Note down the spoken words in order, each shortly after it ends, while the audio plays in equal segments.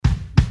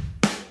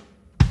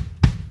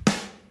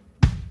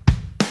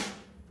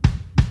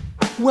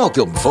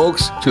Welcome,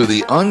 folks, to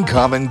The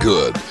Uncommon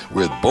Good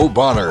with Bo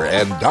Bonner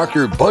and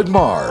Dr. Bud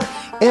Marr.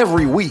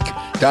 Every week,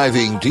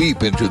 diving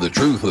deep into the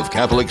truth of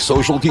Catholic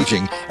social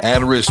teaching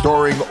and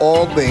restoring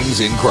all things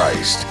in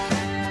Christ.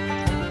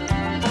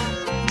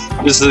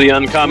 This is The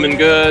Uncommon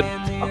Good.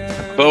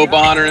 Bo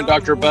Bonner and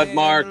Dr. Bud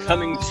Marr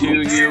coming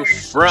to you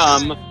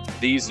from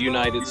these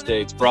United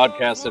States,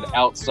 broadcasted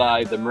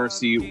outside the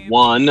Mercy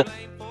One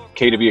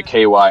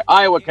KWKY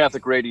Iowa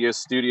Catholic Radio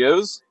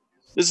Studios.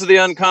 This is The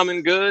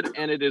Uncommon Good,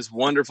 and it is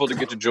wonderful to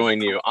get to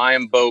join you. I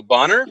am Bo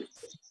Bonner.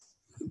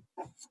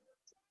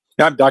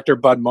 I'm Dr.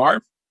 Bud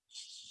Marr.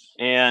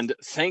 And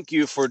thank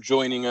you for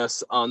joining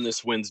us on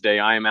this Wednesday.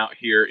 I am out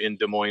here in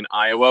Des Moines,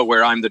 Iowa,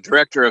 where I'm the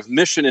Director of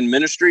Mission and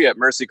Ministry at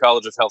Mercy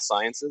College of Health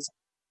Sciences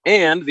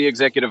and the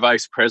Executive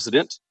Vice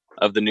President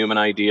of the Newman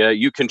Idea.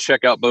 You can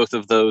check out both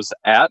of those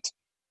at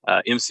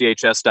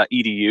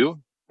mchs.edu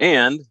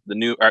and the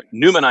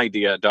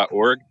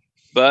newmanidea.org.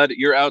 Bud,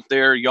 you're out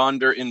there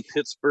yonder in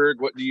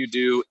Pittsburgh. What do you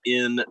do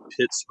in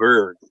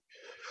Pittsburgh?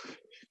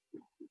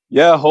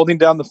 Yeah, holding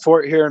down the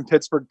fort here in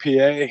Pittsburgh,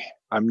 PA.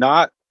 I'm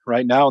not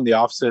right now in the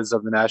offices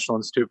of the National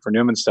Institute for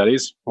Newman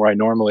Studies, where I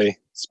normally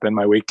spend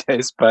my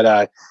weekdays.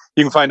 But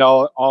you can find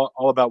all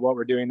about what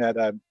we're doing at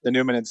the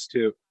Newman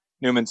Institute,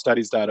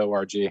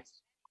 newmanstudies.org.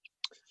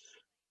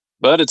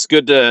 But it's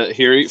good to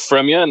hear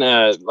from you.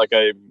 And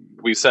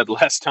we said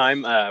last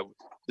time,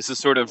 this is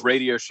sort of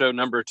radio show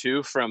number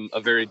 2 from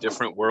a very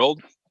different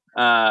world.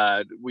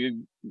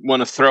 We want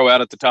to throw out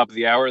at the top of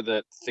the hour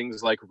that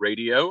things like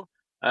radio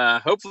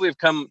hopefully have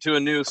come to a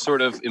new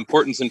sort of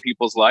importance in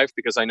people's life,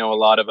 because I know a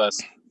lot of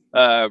us,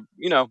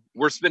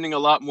 we're spending a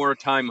lot more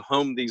time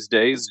home these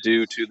days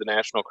due to the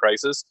national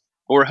crisis.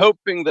 We're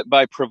hoping that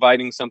by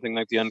providing something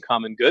like The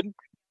Uncommon Good,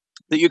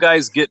 that you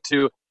guys get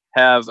to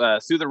have,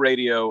 through the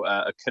radio,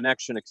 a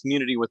connection, a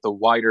community with the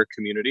wider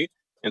community.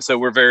 And so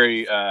we're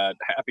very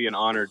happy and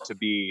honored to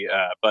be,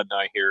 Bud and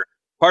I here,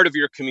 part of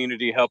your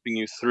community, helping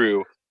you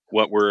through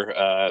what we're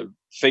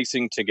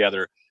facing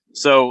together.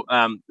 So,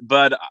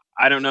 Bud,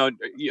 I don't know,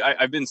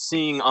 I've been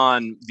seeing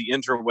on the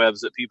interwebs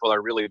that people are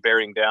really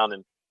bearing down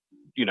and,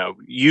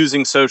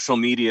 using social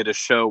media to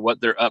show what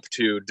they're up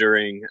to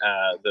during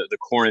the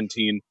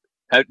quarantine.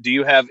 Do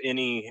you have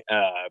any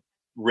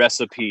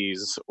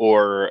recipes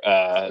or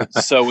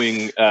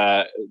sewing,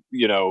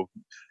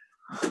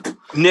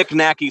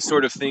 knick-knacky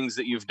sort of things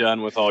that you've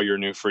done with all your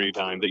new free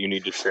time that you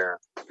need to share?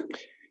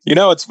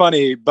 It's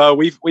funny, but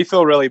we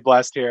feel really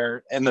blessed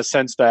here in the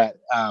sense that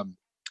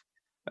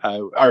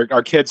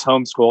our kids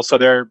homeschool, so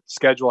their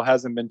schedule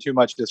hasn't been too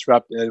much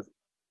disruptive,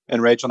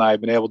 and Rachel and I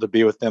have been able to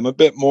be with them a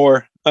bit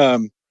more.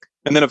 And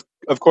then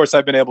of course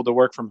I've been able to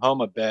work from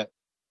home a bit.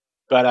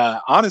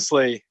 But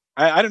honestly,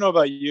 I don't know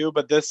about you,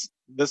 but this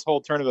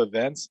whole turn of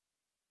events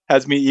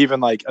has me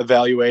even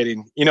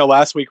evaluating.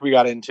 Last week we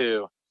got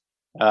into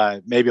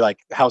maybe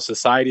how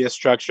society is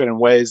structured in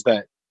ways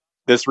that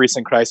this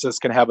recent crisis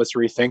can have us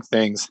rethink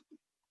things.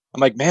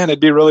 I'm like, man, it'd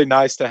be really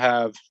nice to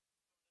have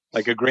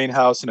a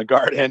greenhouse and a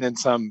garden and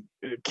some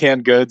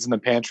canned goods in the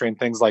pantry and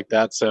things like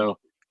that. So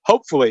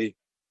hopefully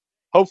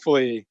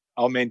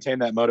I'll maintain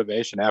that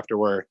motivation after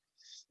we're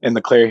in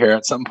the clear here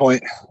at some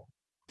point.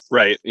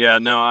 Right. Yeah.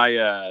 No,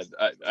 I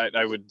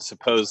would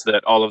suppose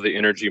that all of the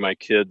energy my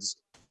kids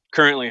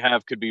currently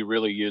have could be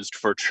really used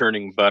for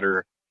churning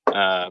butter.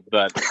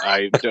 But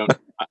I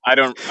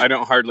don't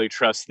hardly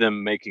trust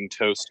them making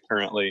toast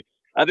currently.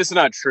 This is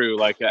not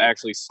true.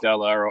 Actually,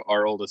 Stella,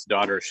 our oldest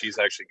daughter, she's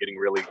actually getting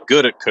really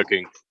good at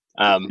cooking.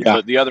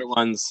 But the other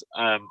ones,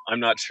 I'm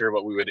not sure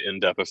what we would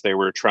end up if they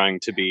were trying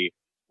to be,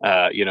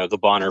 the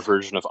Bonner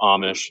version of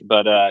Amish.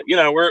 But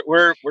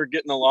we're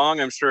getting along.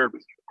 I'm sure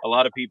a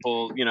lot of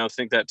people,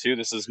 think that too.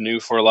 This is new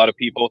for a lot of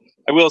people.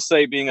 I will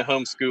say, being a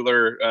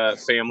homeschooler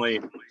family,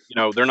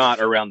 they're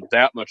not around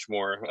that much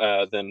more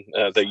than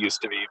they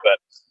used to be.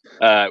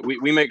 But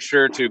we make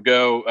sure to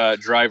go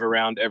drive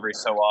around every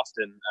so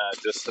often,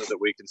 just so that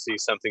we can see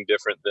something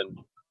different than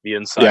the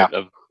inside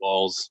of the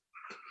walls.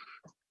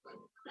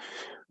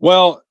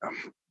 Well,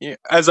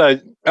 as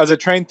a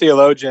trained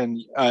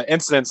theologian,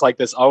 incidents like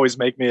this always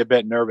make me a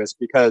bit nervous,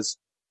 because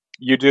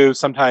you do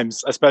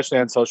sometimes, especially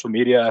on social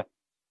media,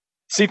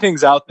 see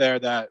things out there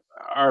that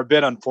are a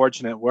bit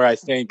unfortunate, where I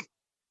think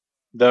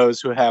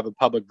those who have a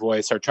public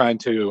voice are trying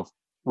to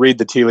read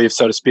the tea leaves,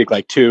 so to speak,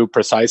 too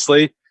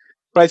precisely.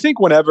 But I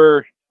think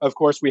whenever, of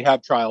course, we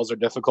have trials or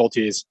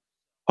difficulties,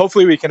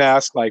 hopefully we can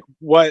ask,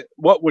 what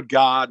would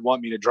God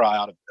want me to draw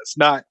out of this?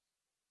 Not,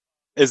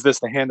 is this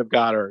the hand of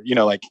God, or,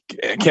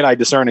 can I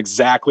discern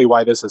exactly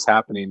why this is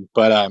happening?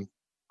 But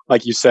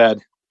like you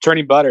said,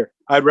 churning butter,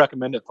 I'd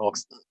recommend it,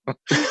 folks.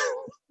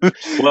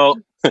 Well,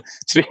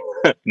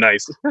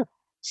 nice.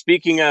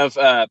 Speaking of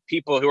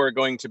people who are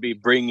going to be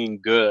bringing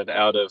good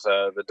out of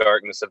the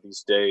darkness of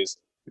these days,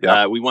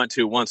 we want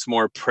to once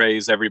more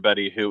praise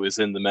everybody who is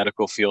in the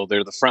medical field.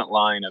 They're the front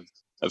line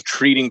of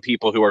treating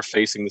people who are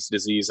facing this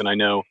disease. And I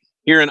know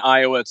here in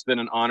Iowa, it's been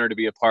an honor to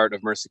be a part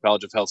of Mercy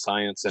College of Health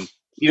Science. And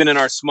even in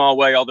our small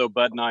way, although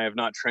Bud and I have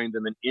not trained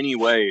them in any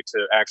way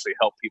to actually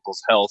help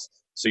people's health,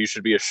 So you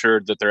should be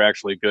assured that they're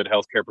actually good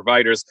healthcare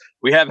providers.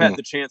 We have had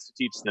the chance to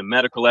teach them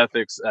medical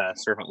ethics,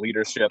 servant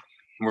leadership,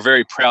 and we're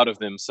very proud of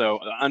them. So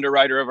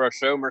underwriter of our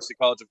show, Mercy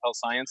College of Health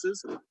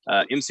Sciences,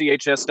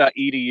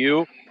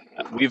 mchs.edu.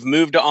 We've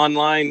moved to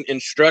online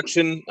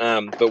instruction,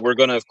 but we're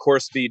going to, of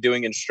course, be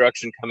doing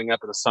instruction coming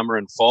up in the summer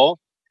and fall.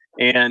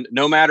 And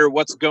no matter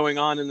what's going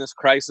on in this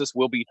crisis,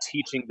 we'll be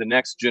teaching the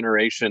next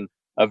generation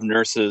of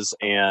nurses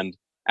and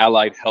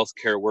allied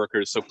healthcare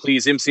workers. So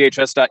please,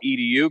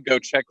 mchs.edu, go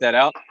check that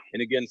out.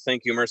 And again,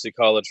 thank you, Mercy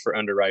College, for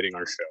underwriting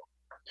our show.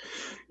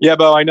 Yeah,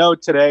 Bo, I know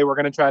today we're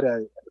going to try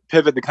to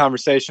pivot the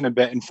conversation a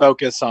bit and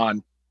focus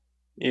on,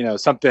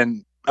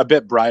 something a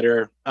bit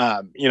brighter,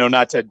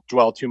 not to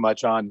dwell too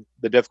much on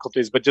the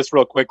difficulties, but just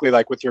real quickly,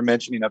 like with your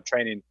mentioning of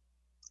training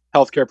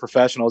healthcare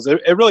professionals,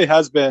 it really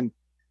has been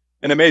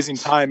an amazing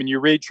time. And you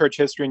read church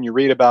history and you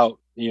read about,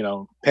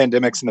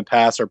 pandemics in the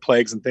past or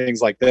plagues and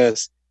things like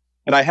this.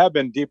 And I have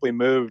been deeply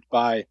moved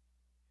by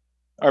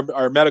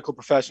our medical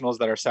professionals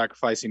that are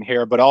sacrificing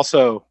here, but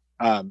also,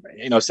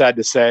 sad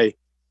to say,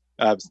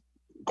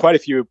 quite a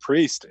few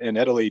priests in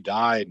Italy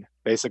died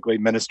basically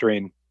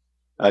ministering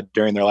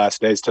during their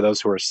last days to those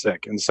who are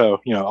sick. And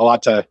so, a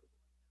lot to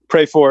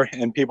pray for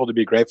and people to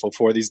be grateful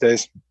for these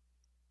days.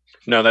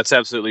 No, that's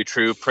absolutely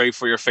true. Pray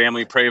for your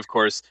family. Pray, of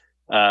course,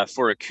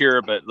 for a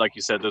cure. But like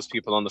you said, those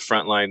people on the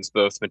front lines,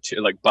 both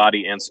like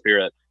body and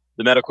spirit,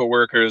 the medical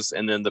workers,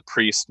 and then the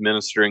priest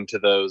ministering to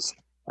those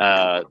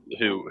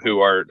who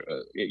are,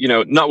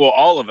 not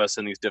all of us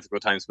in these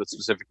difficult times, but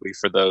specifically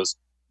for those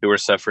who are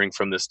suffering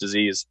from this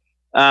disease.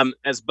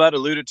 As Bud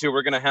alluded to,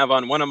 we're going to have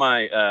on one of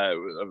my a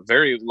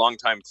very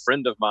longtime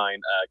friend of mine,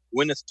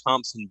 Gwyneth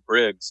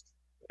Thompson-Briggs,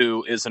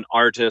 who is an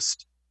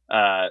artist.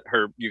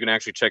 You can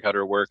actually check out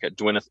her work at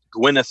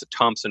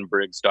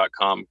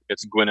GwynethThompsonBriggs.com.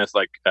 It's Gwyneth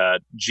like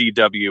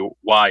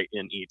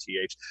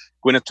GWYNETH,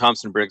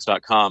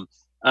 GwynethThompsonBriggs.com.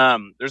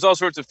 There's all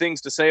sorts of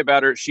things to say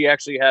about her. She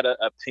actually had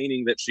a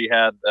painting that she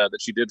had that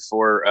she did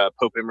for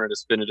Pope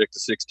Emeritus Benedict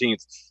XVI.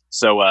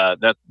 So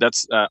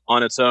that's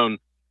on its own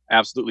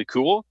absolutely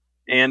cool.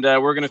 And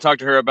we're going to talk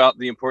to her about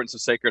the importance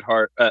of sacred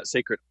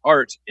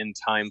art in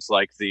times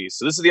like these.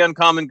 So this is the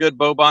Uncommon Good,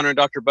 Bo Bonner and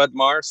Dr. Bud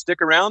Marr.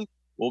 Stick around.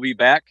 We'll be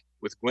back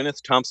with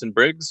Gwyneth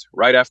Thompson-Briggs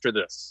right after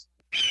this.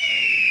 We're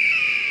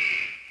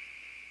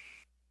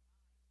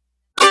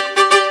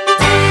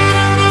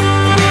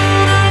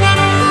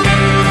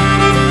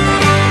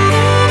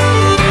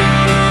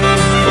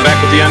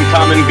back with the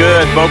Uncommon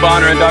Good, Bo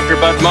Bonner and Dr.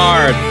 Bud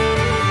Marr,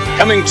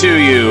 coming to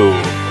you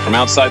from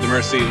outside the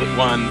Mercy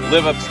One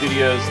Live Up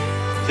Studios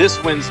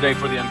this Wednesday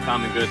for the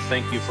Uncommon Good.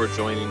 Thank you for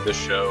joining the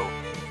show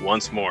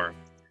once more.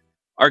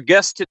 Our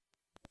guest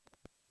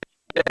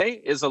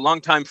today is a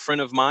longtime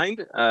friend of mine,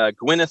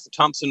 Gwyneth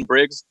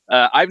Thompson-Briggs.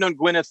 I've known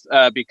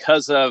Gwyneth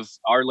because of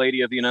Our Lady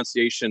of the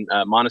Annunciation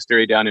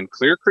Monastery down in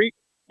Clear Creek.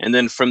 And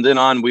then from then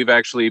on, we've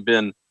actually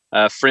been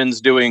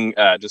friends doing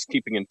just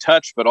keeping in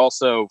touch, but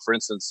also, for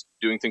instance,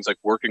 doing things like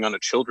working on a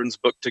children's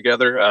book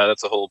together.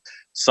 That's a whole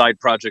side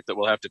project that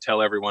we'll have to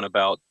tell everyone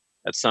about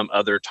at some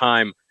other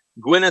time.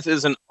 Gwyneth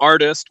is an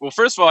artist. Well,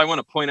 first of all, I want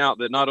to point out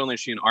that not only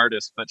is she an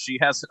artist, but she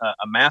has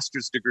a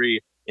master's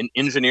degree in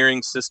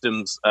engineering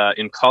systems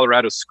in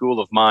Colorado School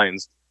of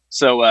Mines.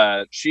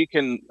 So she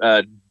can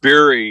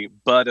bury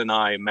Bud and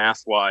I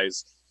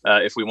math-wise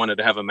if we wanted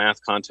to have a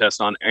math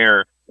contest on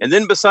air. And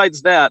then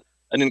besides that,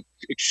 an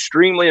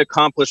extremely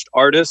accomplished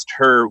artist.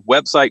 Her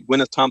website,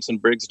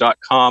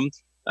 GwynethThompsonBriggs.com,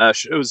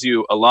 shows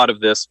you a lot of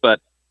this. But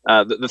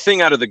the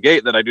thing out of the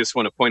gate that I just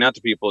want to point out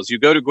to people is you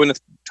go to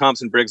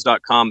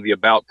GwynethThompsonBriggs.com, the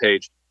About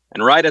page,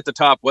 and right at the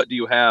top, what do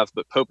you have?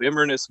 But Pope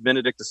Emeritus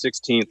Benedict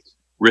XVI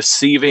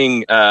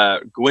receiving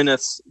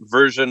Gwyneth's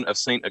version of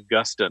St.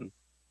 Augustine.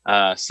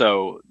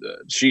 So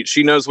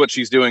she knows what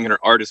she's doing, and her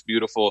art is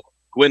beautiful.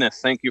 Gwyneth,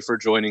 thank you for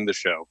joining the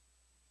show.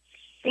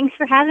 Thanks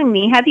for having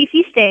me. Happy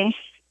Feast Day.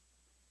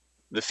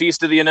 The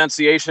Feast of the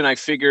Annunciation, I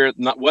figure,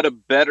 what a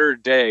better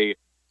day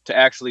to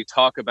actually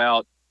talk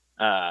about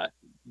the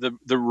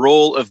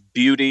role of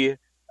beauty,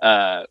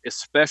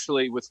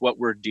 especially with what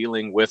we're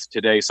dealing with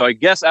today. So I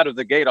guess out of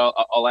the gate,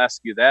 I'll ask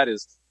you that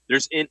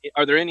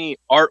are there any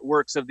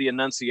artworks of the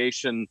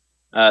Annunciation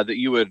that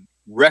you would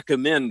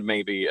recommend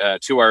maybe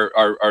to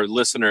our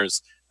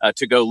listeners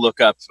to go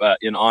look up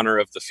in honor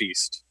of the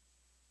feast?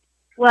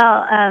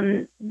 Well,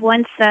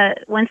 once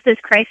this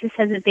crisis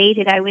has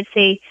abated, I would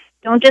say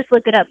don't just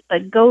look it up,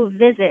 but go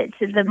visit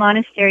the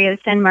monastery of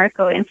San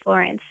Marco in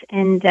Florence,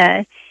 and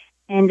there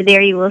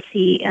you will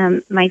see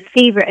my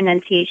favorite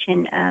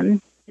Annunciation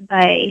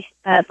by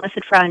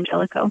Blessed Fra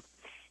Angelico.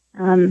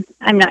 I'm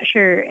not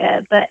sure,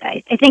 but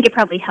I think it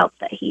probably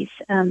helped that he's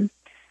a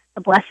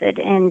blessed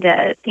and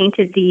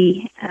painted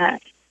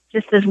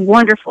just this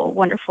wonderful,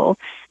 wonderful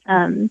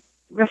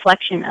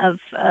reflection of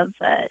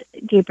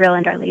Gabriel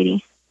and Our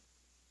Lady.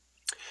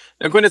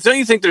 Now, Gwyneth, don't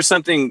you think there's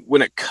something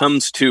when it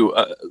comes to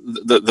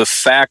the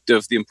fact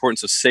of the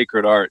importance of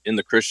sacred art in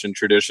the Christian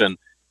tradition?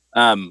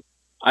 I'm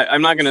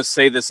not going to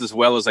say this as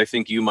well as I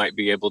think you might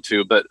be able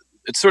to, but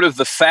it's sort of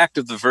the fact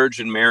of the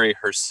Virgin Mary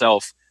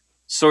herself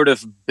sort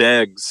of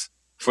begs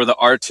for the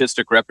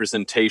artistic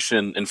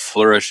representation and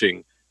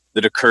flourishing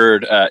that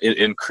occurred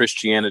in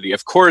Christianity.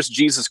 Of course,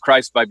 Jesus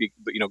Christ,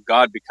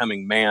 God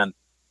becoming man,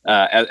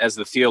 as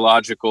the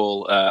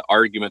theological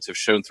arguments have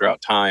shown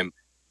throughout time,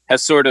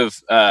 has sort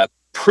of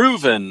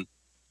proven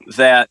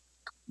that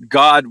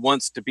God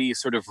wants to be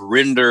sort of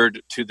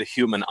rendered to the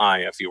human eye,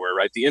 if you were,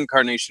 right? The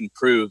incarnation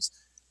proves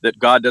that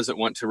God doesn't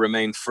want to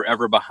remain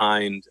forever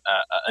behind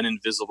an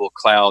invisible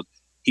cloud.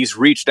 He's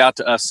reached out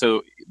to us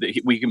so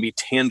that we can be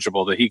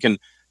tangible, that he can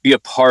be a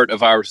part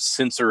of our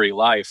sensory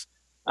life.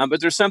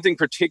 But there's something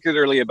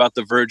particularly about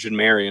the Virgin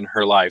Mary in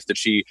her life, that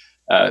she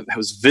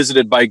was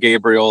visited by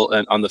Gabriel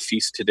on the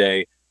feast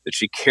today, that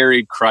she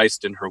carried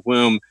Christ in her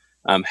womb,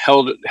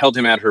 held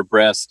him at her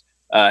breast,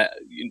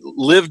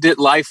 lived it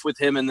life with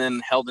him, and then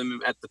held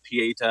him at the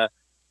Pieta.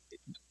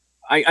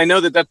 I know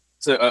that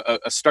that's a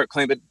stark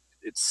claim, but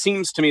it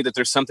seems to me that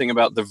there's something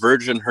about the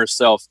Virgin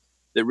herself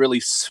that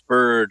really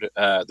spurred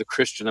the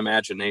Christian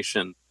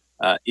imagination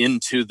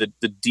into the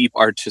deep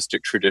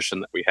artistic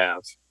tradition that we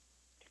have.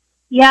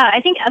 Yeah,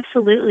 I think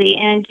absolutely.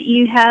 And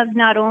you have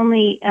not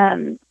only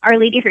Our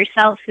Lady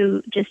herself,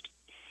 who just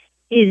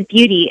is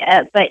beauty,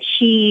 but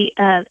she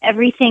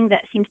everything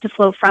that seems to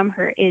flow from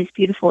her is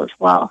beautiful as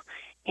well,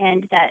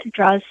 and that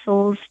draws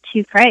souls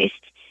to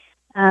Christ.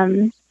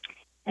 I've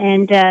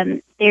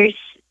been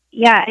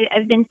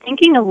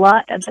thinking a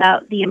lot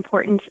about the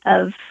importance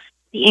of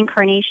the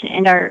incarnation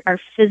and our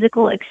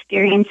physical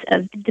experience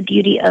of the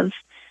beauty of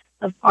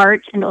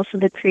art and also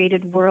the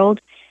created world.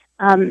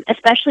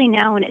 Especially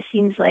now when it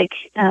seems like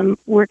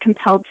we're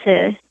compelled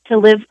to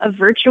live a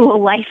virtual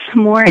life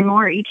more and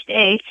more each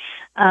day,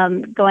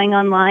 going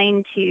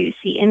online to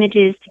see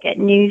images, to get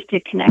news, to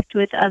connect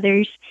with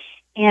others.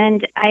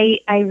 And I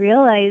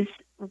realize,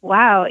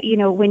 wow,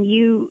 when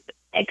you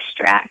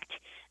extract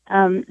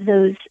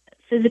those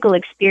physical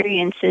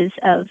experiences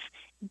of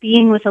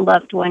being with a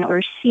loved one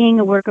or seeing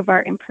a work of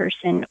art in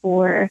person,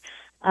 or,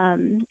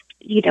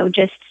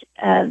 just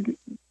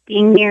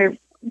being near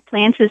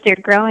plants as they're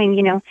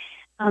growing,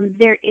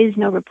 there is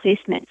no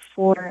replacement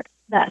for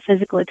that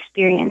physical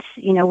experience.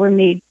 We're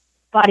made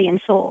body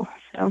and soul.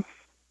 So,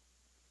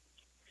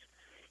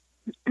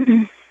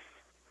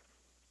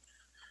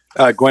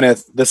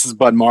 Gwyneth, this is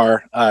Bud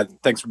Marr.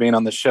 Thanks for being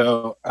on the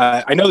show.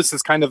 I know this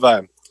is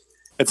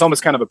it's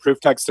almost kind of a proof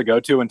text to go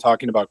to when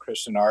talking about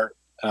Christian art,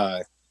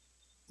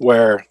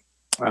 where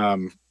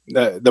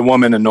the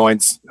woman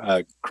anoints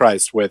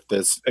Christ with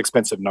this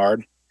expensive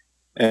nard.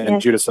 And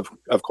yes. Judas,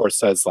 of course,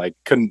 says,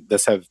 couldn't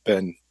this have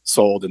been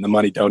sold and the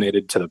money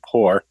donated to the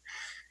poor?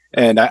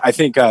 And I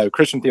think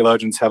Christian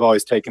theologians have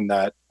always taken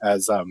that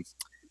as a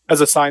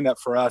sign that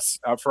for us,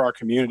 for our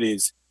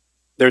communities,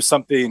 there's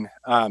something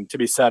to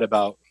be said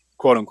about,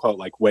 quote unquote,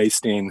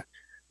 wasting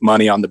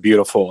money on the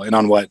beautiful and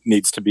on what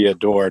needs to be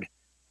adored.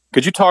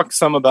 Could you talk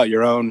some about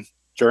your own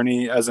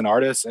journey as an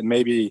artist and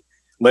maybe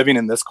living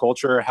in this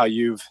culture, how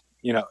you've,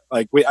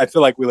 I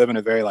feel like we live in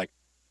a very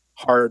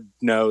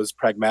hard-nosed,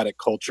 pragmatic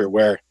culture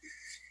where,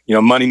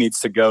 money needs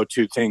to go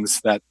to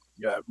things that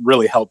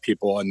really help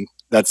people, and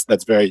that's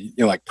very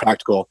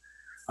practical.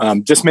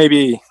 Just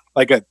maybe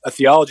a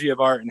theology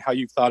of art and how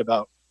you've thought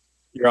about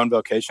your own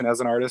vocation as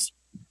an artist.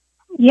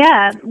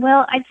 Yeah,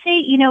 well, I'd say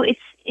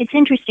it's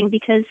interesting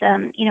because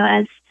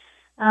as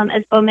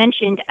Bo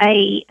mentioned,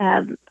 I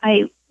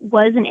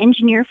was an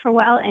engineer for a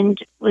while and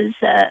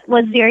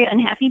was very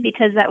unhappy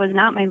because that was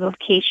not my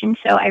vocation.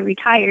 So I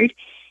retired.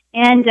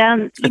 And,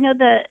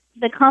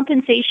 the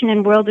compensation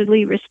and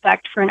worldly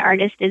respect for an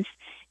artist is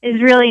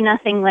really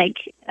nothing like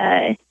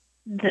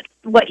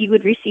what you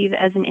would receive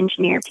as an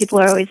engineer. People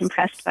are always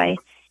impressed by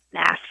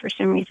math for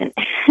some reason.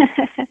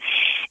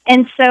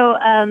 And so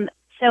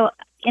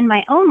in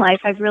my own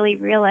life, I've really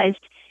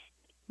realized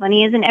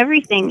money isn't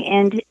everything.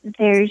 And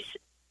there's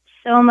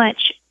so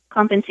much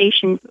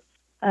compensation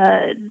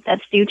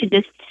that's due to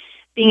just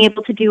being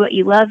able to do what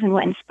you love and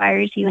what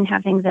inspires you and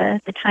having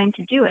the time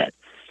to do it.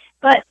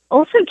 But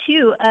also,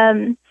 too,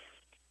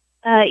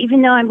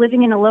 even though I'm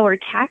living in a lower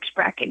tax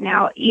bracket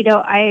now,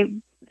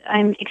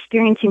 I'm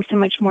experiencing so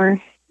much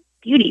more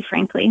beauty,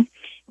 frankly,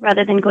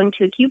 rather than going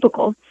to a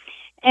cubicle.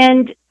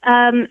 And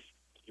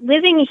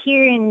living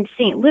here in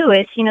St.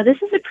 Louis,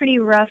 this is a pretty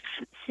rough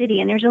city,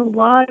 and there's a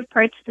lot of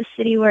parts of the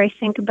city where I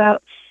think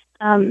about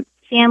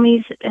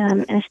families,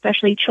 and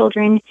especially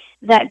children,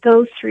 that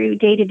go through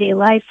day-to-day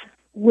life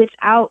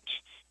without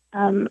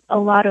a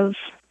lot of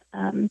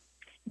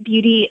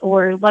beauty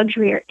or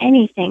luxury or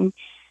anything.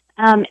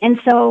 And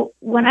so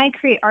when I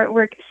create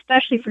artwork,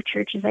 especially for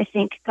churches, I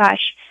think,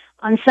 gosh,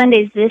 on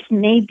Sundays, this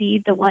may be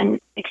the one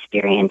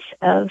experience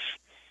of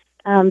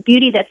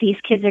beauty that these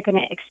kids are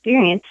going to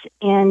experience.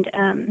 And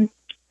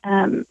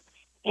so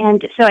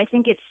I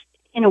think it's,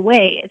 in a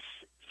way, it's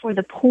for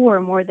the poor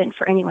more than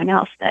for anyone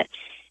else that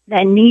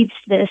needs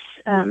this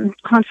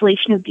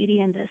consolation of beauty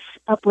and this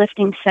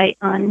uplifting sight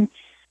on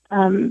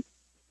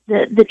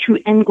the true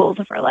end goals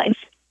of our life.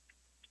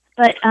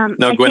 But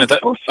no,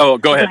 Gwyneth.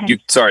 Go ahead.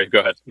 Go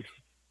ahead.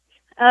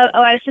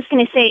 I was just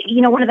going to say,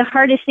 one of the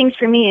hardest things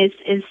for me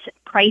is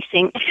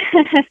pricing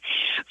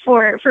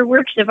for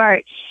works of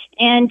art,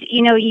 And,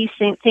 you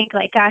think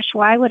like, gosh,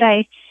 why would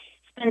I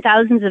spend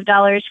thousands of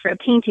dollars for a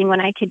painting when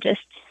I could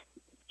just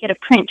get a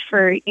print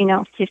for,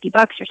 $50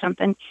 or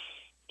something?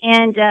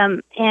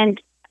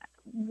 And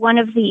one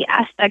of the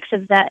aspects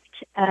of that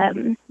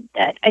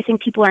that I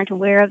think people aren't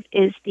aware of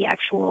is the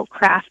actual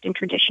craft and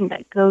tradition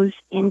that goes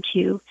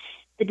into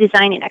the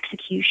design and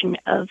execution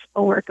of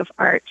a work of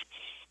art.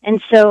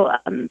 And so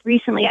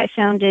recently I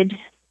founded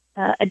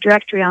a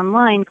directory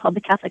online called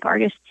the Catholic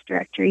Artists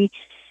Directory,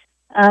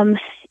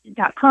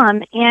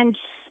 .com, and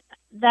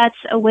that's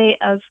a way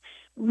of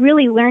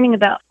really learning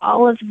about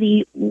all of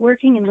the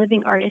working and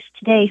living artists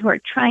today who are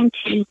trying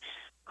to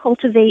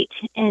cultivate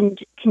and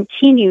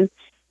continue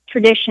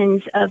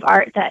traditions of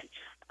art that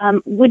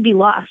would be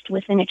lost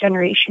within a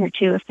generation or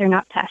two if they're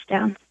not passed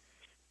down.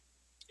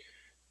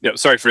 Yeah,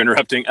 sorry for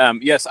interrupting.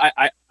 Yes,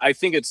 I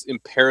think it's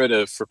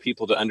imperative for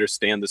people to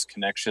understand this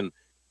connection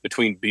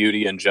between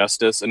beauty and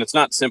justice. And it's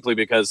not simply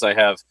because I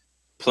have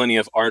plenty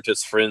of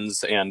artist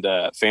friends and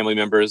family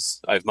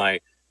members. I have my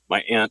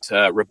aunt,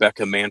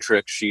 Rebecca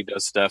Mantrick. She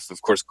does stuff.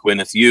 Of course,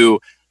 Gwyneth, you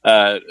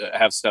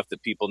have stuff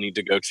that people need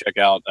to go check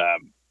out.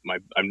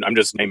 I'm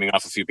just naming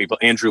off a few people.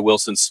 Andrew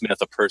Wilson Smith,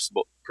 a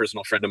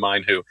personal friend of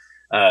mine who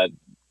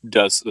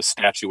does the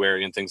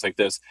statuary and things like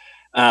this.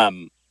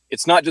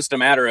 It's not just a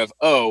matter of,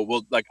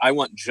 I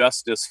want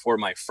justice for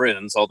my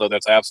friends, although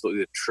that's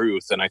absolutely the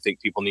truth. And I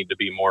think people need to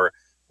be more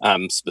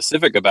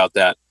specific about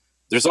that.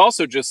 There's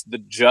also just the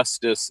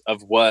justice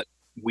of what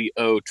we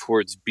owe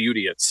towards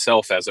beauty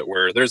itself, as it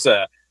were. There's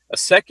a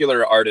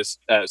secular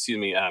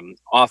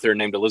author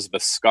named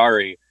Elizabeth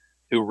Scary,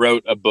 who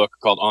wrote a book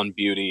called On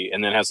Beauty,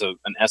 and then has an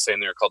essay in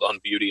there called On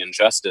Beauty and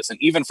Justice.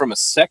 And even from a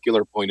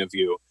secular point of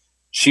view,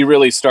 she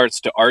really starts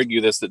to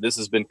argue that this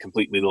has been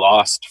completely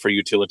lost for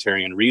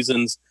utilitarian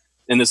reasons.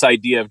 And this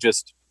idea of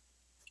just,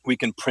 we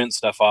can print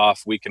stuff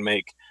off, we can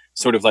make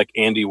sort of like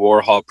Andy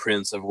Warhol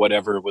prints of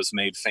whatever was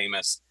made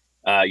famous,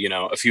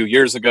 a few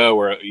years ago,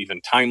 or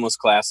even timeless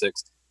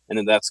classics, and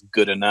then that's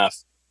good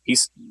enough.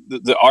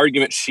 The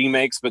argument she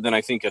makes, but then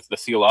I think if the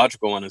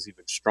theological one is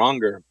even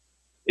stronger,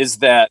 is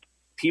that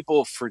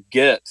people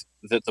forget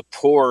that the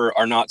poor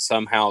are not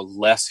somehow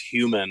less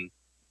human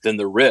than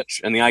the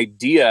rich. And the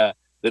idea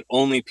that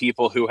only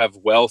people who have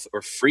wealth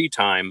or free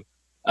time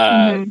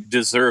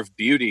deserve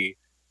beauty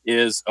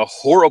is a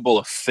horrible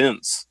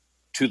offense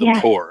to the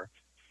poor.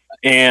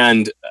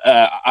 And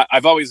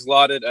I've always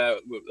lauded, I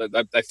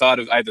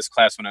had this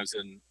class when I was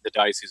in the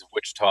Diocese of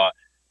Wichita.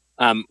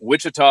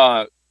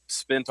 Wichita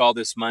spent all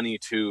this money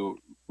to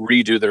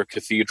redo their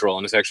cathedral,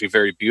 and it's actually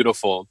very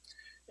beautiful.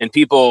 And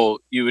people,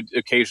 you would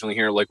occasionally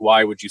hear, like,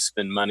 why would you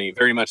spend money?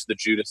 Very much the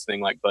Judas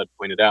thing, like Bud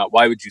pointed out.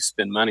 Why would you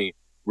spend money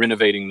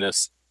renovating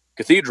this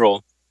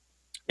cathedral?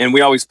 And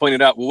we always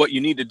pointed out, well, what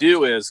you need to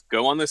do is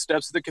go on the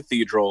steps of the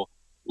cathedral,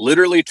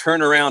 literally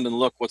turn around and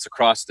look what's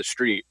across the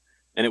street.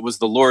 And it was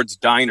the Lord's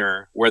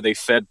Diner, where they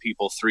fed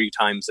people 3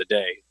 times a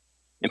day.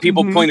 And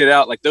people pointed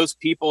out, like, those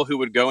people who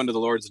would go into the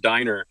Lord's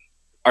Diner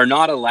are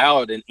not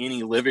allowed in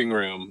any living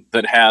room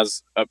that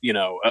has a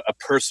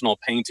personal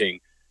painting.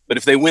 But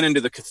if they went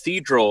into the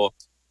cathedral,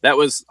 that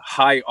was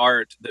high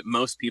art that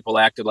most people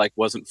acted like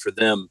wasn't for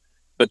them.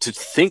 But to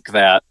think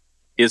that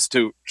is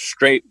to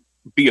straight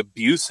be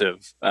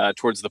abusive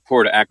towards the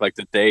poor, to act like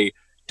that they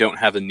don't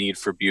have a need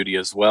for beauty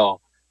as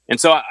well. And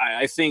so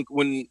I think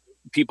when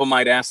people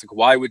might ask, like,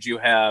 why would you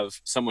have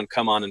someone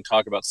come on and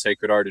talk about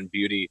sacred art and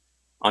beauty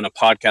on a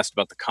podcast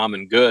about the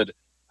common good?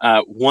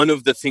 One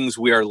of the things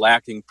we are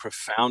lacking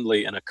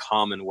profoundly in a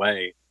common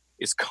way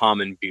is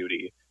common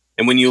beauty.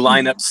 And when you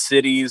line up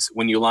cities,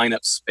 when you line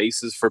up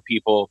spaces for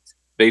people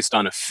based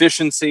on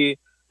efficiency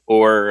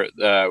or,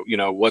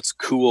 what's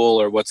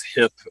cool or what's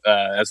hip,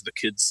 as the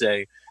kids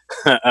say,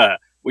 what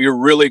you're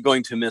really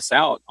going to miss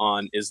out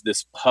on is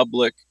this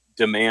public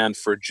demand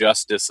for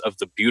justice of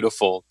the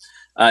beautiful,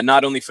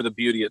 not only for the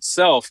beauty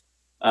itself,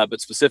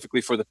 but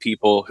specifically for the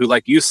people who,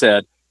 like you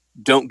said,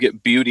 don't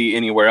get beauty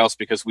anywhere else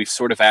because we've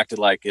sort of acted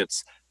like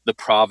it's the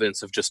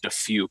province of just a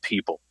few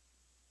people.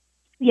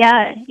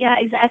 Yeah,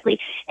 exactly.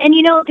 And,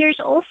 there's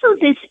also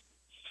this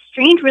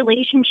strange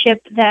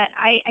relationship that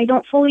I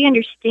don't fully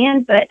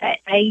understand, but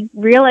I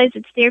realize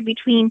it's there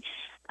between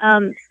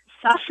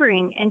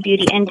suffering and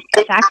beauty and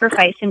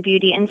sacrifice and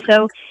beauty. And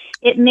so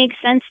it makes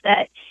sense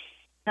that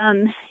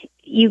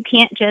you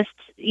can't just,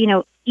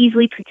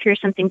 easily procure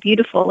something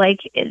beautiful. Like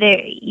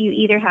you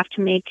either have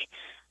to make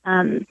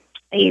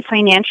a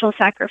financial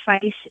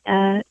sacrifice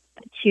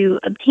to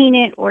obtain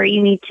it, or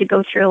you need to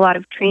go through a lot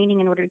of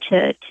training in order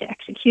to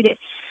execute it.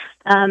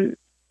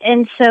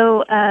 And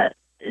so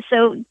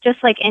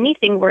just like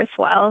anything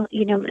worthwhile,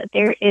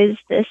 there is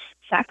this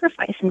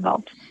sacrifice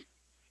involved.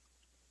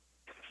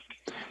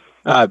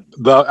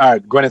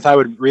 Gwyneth, I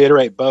would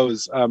reiterate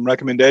Bo's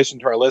recommendation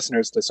to our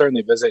listeners to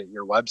certainly visit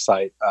your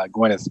website,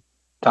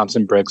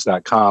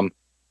 GwynethThompson-Briggs.com.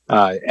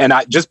 And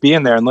just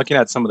being there and looking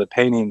at some of the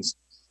paintings,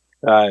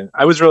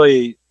 I was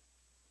really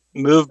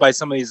moved by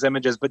some of these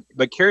images,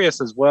 but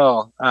curious as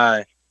well.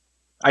 I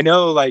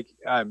know,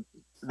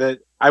 that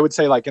I would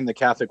say, like, in the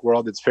Catholic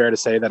world, it's fair to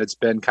say that it's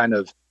been kind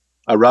of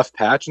a rough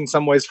patch in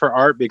some ways for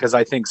art, because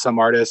I think some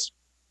artists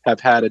have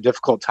had a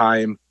difficult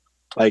time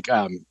like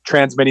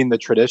transmitting the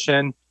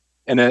tradition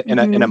in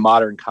a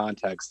modern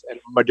context. And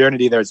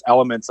modernity, there's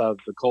elements of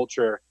the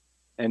culture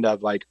and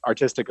of like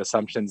artistic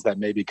assumptions that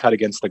maybe cut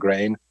against the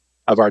grain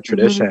of our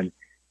tradition.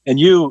 And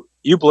you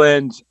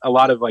blend a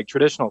lot of like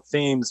traditional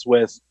themes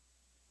with,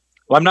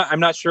 well, I'm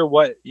not sure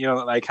what,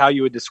 like how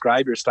you would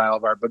describe your style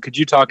of art, but could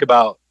you talk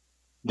about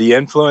the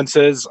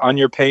influences on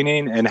your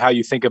painting and how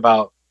you think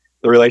about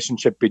the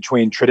relationship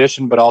between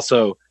tradition, but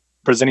also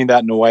presenting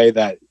that in a way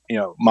that,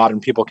 modern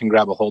people can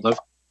grab a hold of?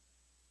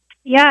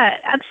 Yeah,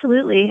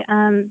 absolutely.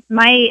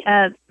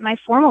 My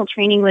formal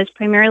training was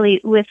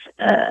primarily with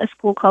a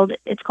school called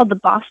the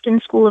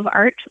Boston School of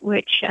Art,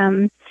 which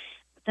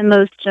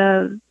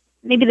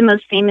maybe the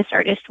most famous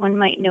artist one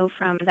might know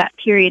from that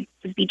period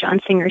would be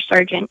John Singer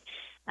Sargent,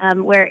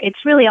 where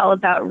it's really all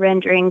about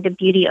rendering the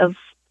beauty of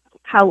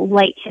how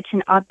light hits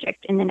an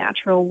object in the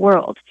natural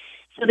world.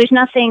 So there's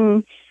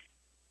nothing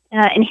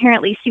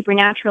inherently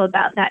supernatural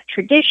about that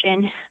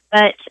tradition,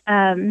 but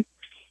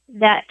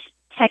that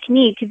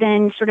technique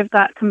then sort of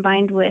got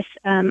combined with,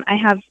 I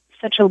have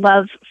such a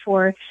love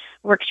for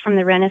works from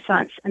the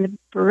Renaissance and the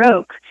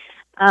Baroque.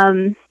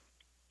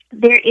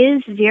 There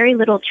is very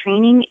little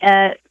training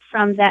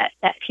from that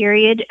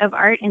period of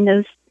art in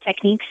those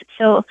techniques.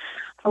 So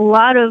a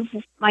lot of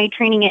my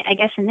training, I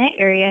guess, in that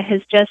area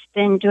has just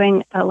been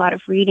doing a lot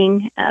of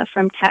reading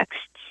from texts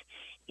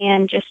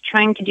and just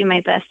trying to do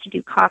my best to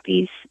do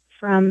copies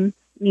from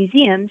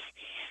museums.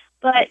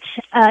 But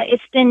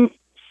it's been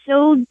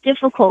so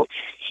difficult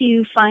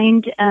to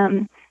find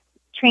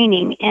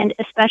training, and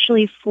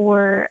especially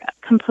for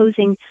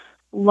composing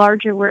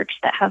larger works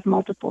that have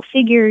multiple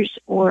figures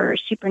or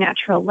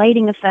supernatural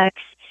lighting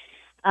effects.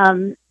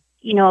 A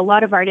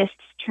lot of artists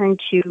turn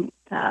to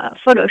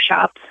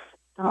Photoshop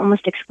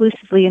almost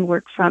exclusively and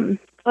work from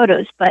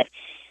photos, but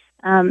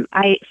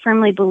I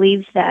firmly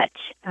believe that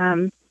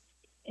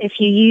if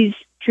you use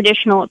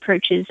traditional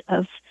approaches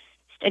of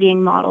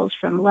studying models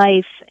from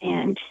life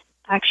and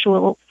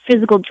actual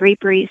physical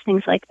draperies,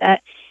 things like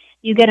that,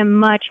 you get a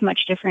much,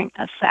 much different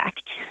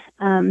effect.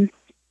 I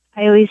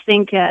always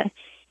think,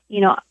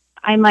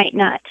 I might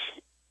not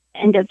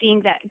end up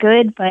being that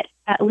good, but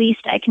at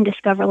least I can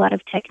discover a lot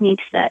of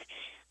techniques that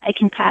I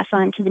can pass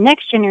on to the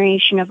next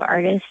generation of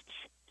artists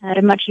at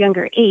a much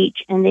younger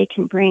age, and they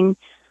can bring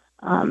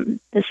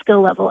the skill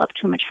level up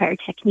to a much higher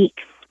technique.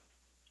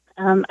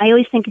 I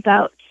always think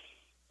about,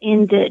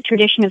 in the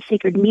tradition of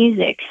sacred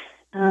music,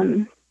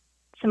 some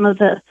of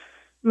the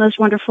most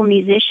wonderful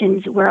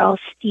musicians were all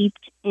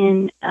steeped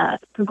in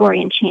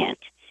Gregorian chant.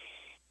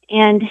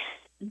 And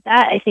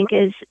that, I think,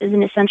 is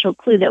an essential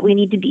clue that we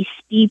need to be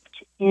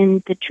steeped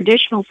in the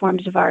traditional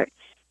forms of art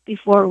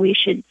before we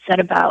should set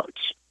about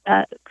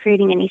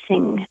creating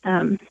anything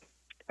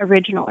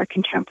original or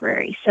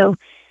contemporary. So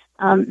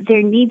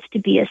there needs to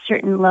be a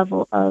certain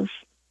level of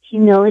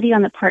humility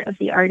on the part of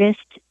the artist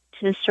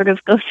to sort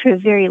of go through a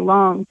very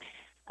long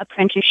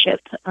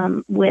apprenticeship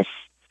with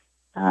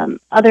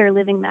other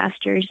living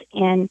masters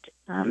and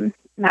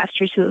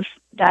masters who have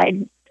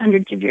died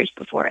hundreds of years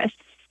before us.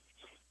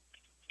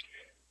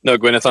 No,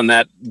 Gwyneth, on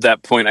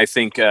that point, I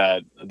think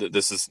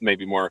this is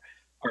maybe more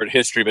art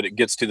history, but it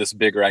gets to this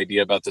bigger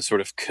idea about the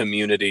sort of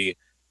community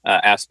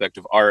aspect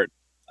of art.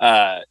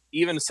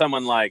 Even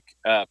someone like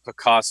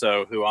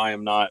Picasso, who I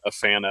am not a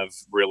fan of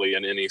really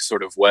in any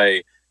sort of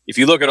way, if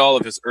you look at all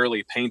of his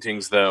early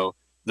paintings, though,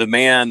 the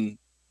man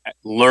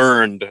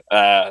learned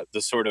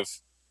the sort of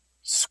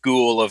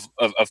school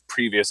of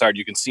previous art.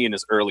 You can see in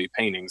his early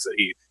paintings that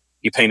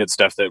he painted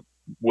stuff that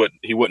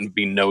he wouldn't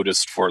be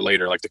noticed for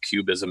later, like the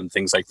cubism and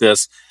things like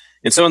this.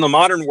 And so in the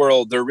modern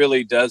world, there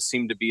really does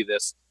seem to be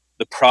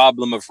the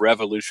problem of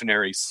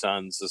revolutionary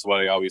sons, is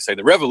what I always say.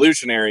 The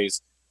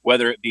revolutionaries,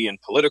 whether it be in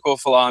political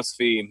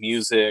philosophy,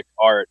 music,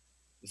 art,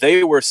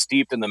 they were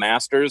steeped in the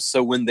masters.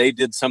 So when they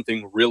did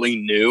something really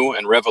new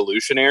and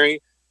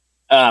revolutionary,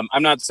 I'm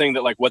not saying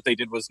that like what they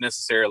did was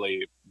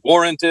necessarily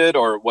warranted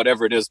or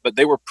whatever it is, but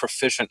they were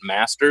proficient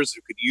masters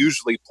who could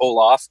usually pull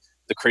off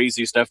the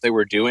crazy stuff they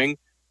were doing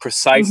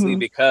precisely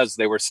because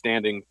they were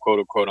standing, quote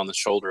unquote, on the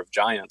shoulder of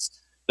giants.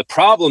 The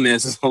problem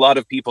is a lot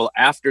of people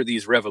after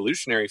these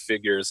revolutionary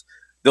figures,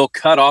 they'll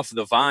cut off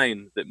the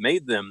vine that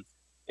made them.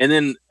 And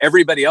then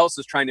everybody else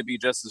is trying to be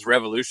just as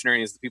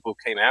revolutionary as the people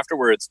who came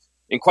afterwards.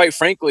 And quite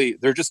frankly,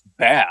 they're just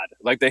bad.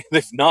 Like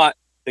they've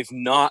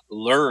not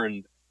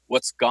learned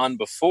what's gone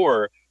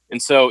before.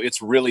 And so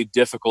it's really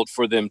difficult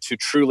for them to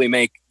truly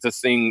make the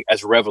thing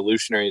as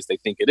revolutionary as they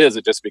think it is.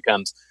 It just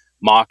becomes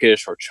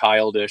mawkish or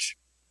childish,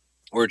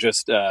 or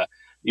just,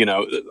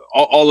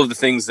 all of the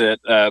things that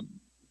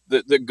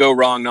go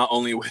wrong, not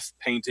only with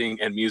painting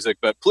and music,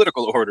 but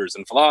political orders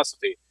and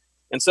philosophy.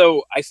 And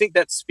so I think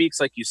that speaks,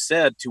 like you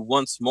said, to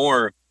once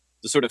more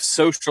the sort of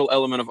social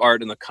element of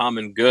art and the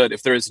common good.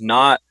 If there is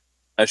not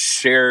a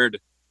shared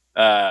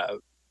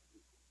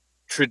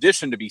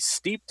tradition to be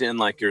steeped in,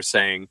 like you're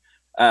saying,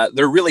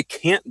 there really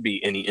can't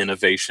be any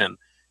innovation.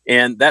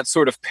 And that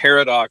sort of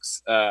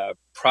paradox,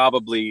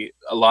 probably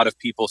a lot of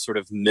people sort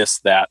of miss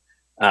that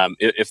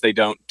if they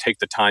don't take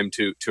the time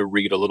to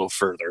read a little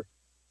further.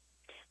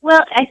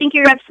 Well, I think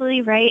you're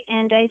absolutely right,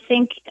 and I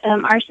think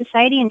our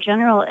society in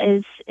general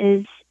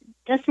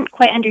doesn't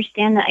quite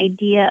understand the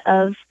idea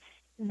of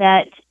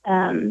that.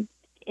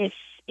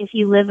 If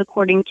you live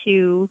according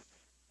to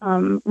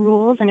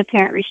rules and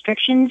apparent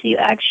restrictions, you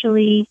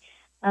actually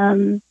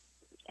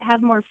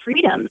have more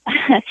freedom.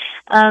 I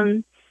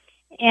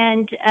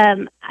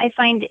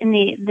find in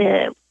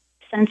the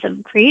sense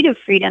of creative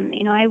freedom,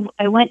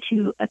 I went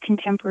to a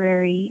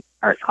contemporary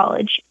art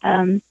college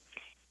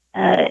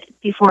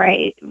before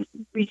I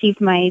received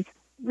my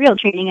real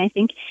training, I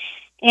think.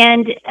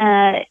 And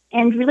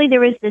really there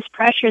was this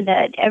pressure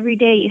that every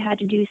day you had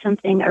to do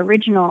something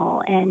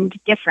original and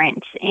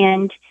different.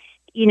 And,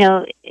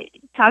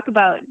 talk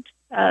about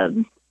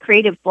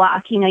creative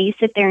block. You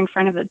sit there in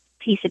front of a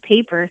piece of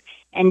paper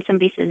and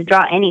somebody says,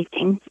 draw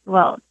anything.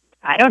 Well,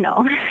 I don't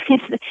know.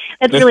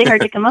 That's really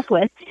hard to come up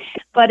with.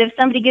 But if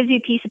somebody gives you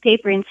a piece of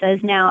paper and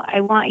says, now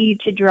I want you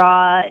to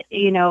draw,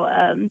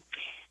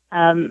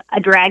 a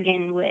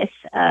dragon with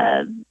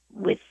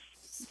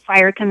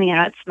fire coming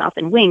out of its mouth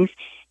and wings,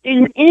 there's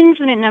an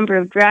infinite number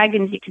of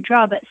dragons you could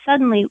draw, but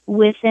suddenly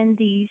within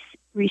these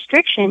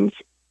restrictions,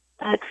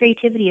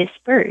 creativity is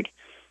spurred.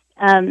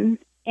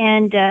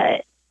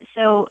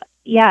 So,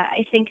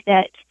 I think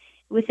that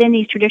within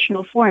these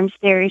traditional forms,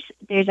 there's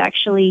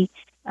actually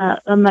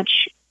a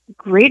much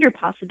greater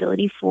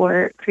possibility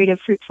for creative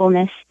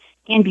fruitfulness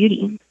and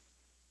beauty.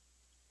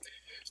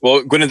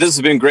 Well, Gwyneth, this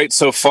has been great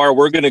so far.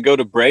 We're going to go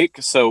to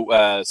break,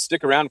 so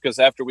stick around, because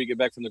after we get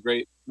back from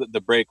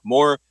the break,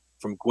 more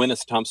from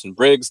Gwyneth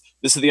Thompson-Briggs.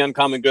 This is the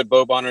Uncommon Good,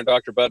 Bo Bonner and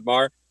Dr. Bud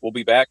Marr. We'll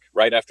be back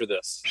right after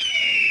this.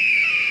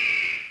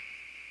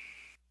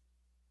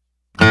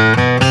 We're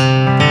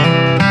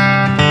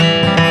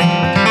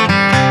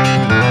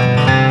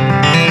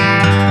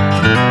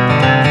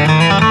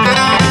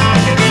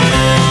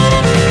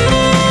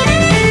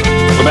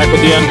back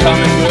with the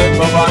Uncommon Good,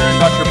 Bo Bonner and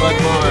Dr. Bud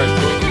Marr.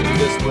 Joining you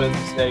this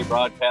Wednesday,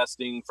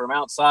 broadcasting from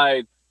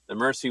outside the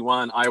Mercy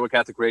One Iowa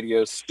Catholic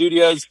Radio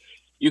studios.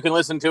 You can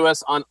listen to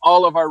us on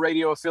all of our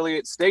radio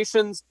affiliate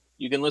stations.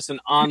 You can listen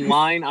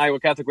online,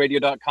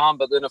 iowacatholicradio.com.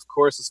 But then, of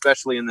course,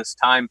 especially in this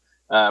time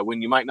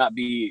when you might not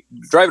be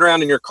driving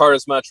around in your car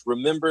as much,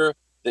 remember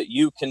that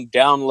you can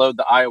download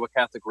the Iowa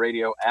Catholic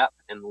Radio app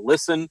and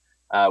listen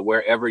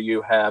wherever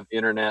you have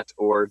internet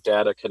or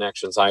data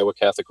connections. Iowa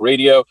Catholic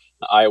Radio,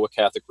 the Iowa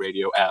Catholic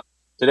Radio app.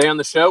 Today on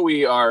the show,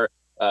 we are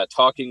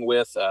talking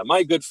with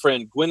my good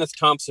friend Gwyneth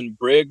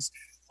Thompson-Briggs,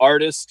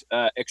 artist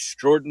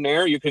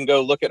extraordinaire. You can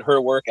go look at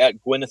her work at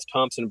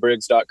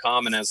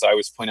GwynethThompsonBriggs.com. And as I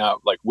always point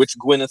out, like, which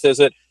Gwyneth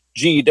is it?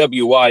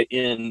 Gwyneth,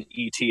 and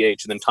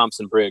then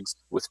Thompson-Briggs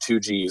with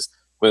 2 G's.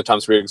 Gwyneth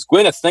Thompson-Briggs.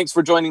 Gwyneth, thanks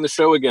for joining the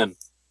show again.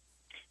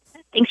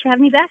 Thanks for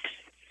having me back.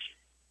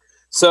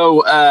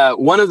 So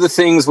one of the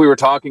things we were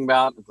talking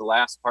about at the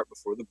last part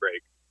before the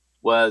break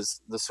was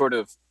the sort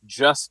of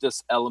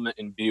justice element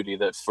in beauty,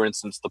 that, for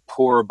instance, the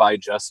poor by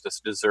justice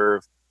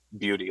deserve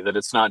beauty, that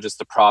it's not just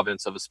the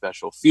province of a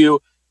special few.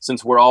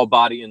 Since we're all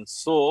body and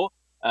soul,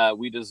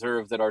 we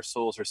deserve that our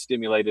souls are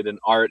stimulated, and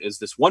art is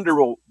this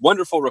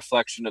wonderful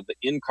reflection of the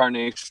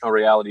incarnational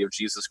reality of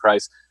Jesus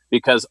Christ,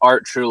 because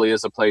art truly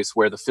is a place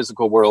where the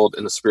physical world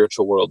and the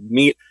spiritual world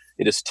meet.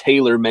 It is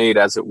tailor-made,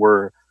 as it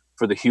were,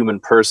 for the human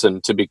person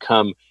to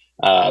become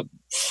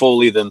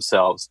fully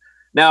themselves.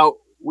 Now,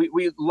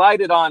 we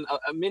lighted on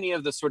many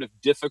of the sort of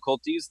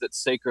difficulties that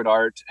sacred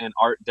art and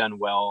art done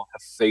well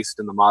have faced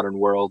in the modern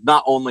world,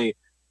 not only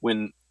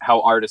when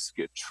how artists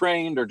get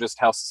trained or just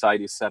how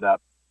society is set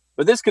up,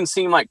 but this can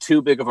seem like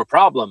too big of a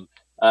problem.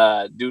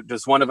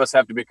 Does one of us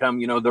have to become,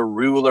 the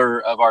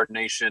ruler of our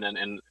nation and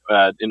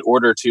in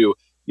order to,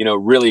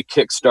 really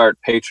kickstart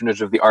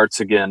patronage of the arts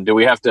again? Do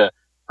we have to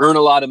earn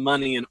a lot of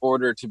money in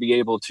order to be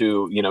able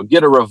to,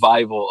 get a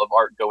revival of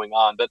art going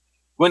on? But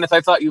Gwyneth,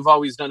 I thought you've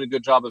always done a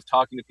good job of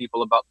talking to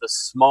people about the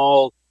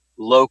small,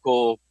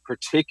 local,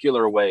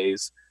 particular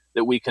ways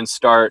that we can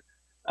start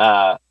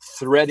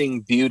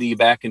threading beauty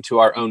back into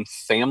our own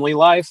family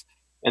life,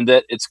 and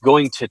that it's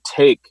going to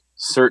take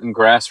certain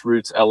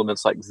grassroots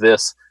elements like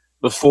this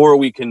before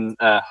we can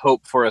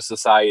hope for a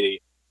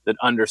society that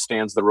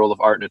understands the role of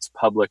art in its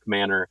public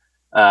manner.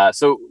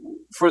 So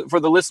for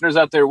the listeners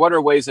out there, what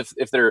are ways,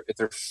 if they're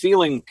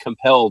feeling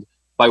compelled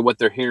by what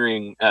they're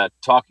hearing,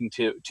 talking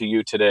to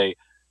you today,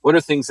 what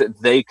are things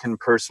that they can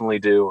personally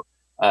do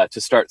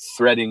to start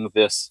threading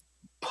this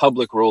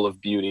public role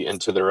of beauty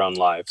into their own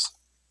lives?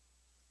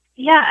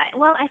 Yeah,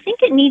 well, I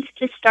think it needs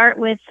to start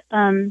with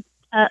a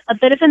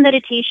bit of a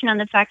meditation on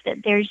the fact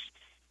that there's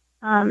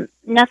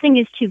nothing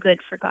is too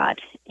good for God,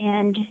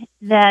 and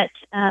that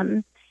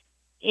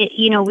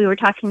we were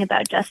talking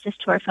about justice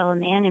to our fellow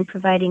man and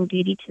providing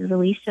beauty to the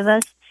least of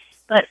us,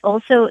 but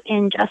also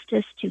in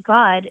justice to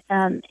God.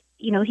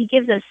 He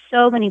gives us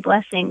so many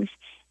blessings.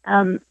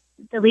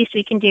 The least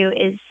we can do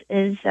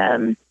is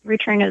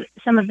return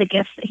some of the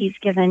gifts that He's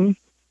given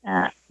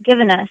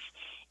us.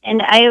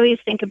 And I always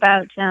think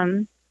about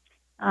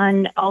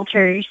on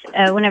altars,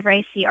 whenever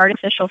I see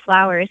artificial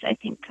flowers, I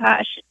think,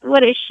 gosh,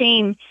 what a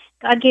shame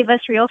God gave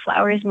us real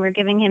flowers and we're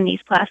giving him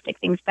these plastic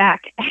things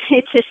back.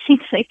 It just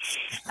seems like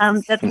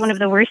that's one of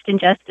the worst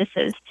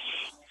injustices.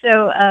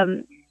 So,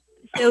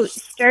 so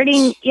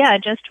starting,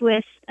 just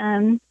with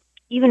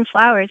even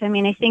flowers. I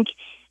mean, I think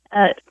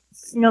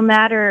no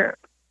matter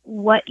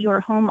what your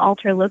home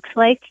altar looks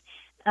like,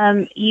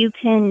 you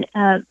can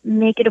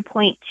make it a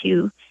point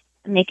to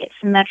make it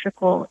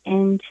symmetrical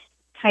and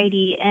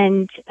tidy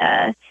and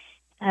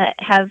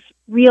have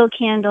real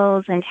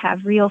candles and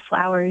have real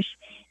flowers.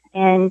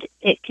 And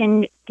it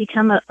can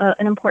become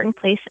an important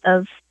place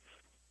of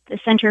the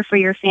center for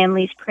your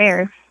family's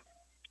prayer.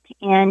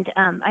 And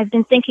I've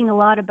been thinking a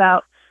lot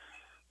about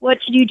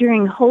what to do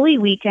during Holy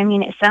Week. I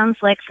mean, it sounds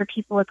like for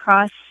people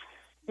across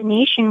the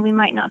nation, we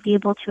might not be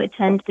able to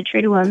attend the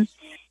Triduum.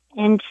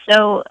 And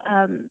so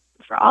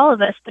for all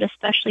of us, but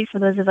especially for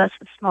those of us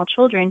with small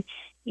children,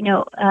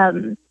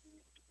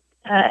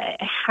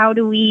 how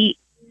do we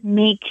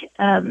make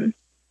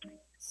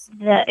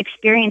the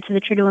experience of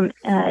the Triduum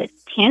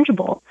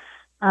tangible?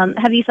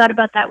 Have you thought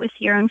about that with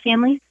your own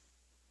family?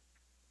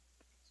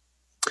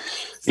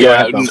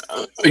 Yeah,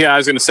 I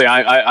was going to say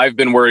I've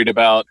been worried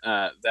about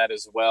that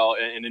as well,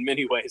 and in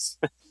many ways,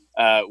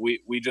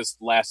 we just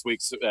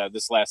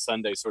this last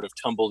Sunday sort of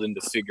tumbled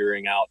into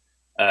figuring out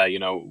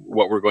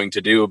what we're going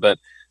to do. But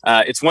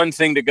it's one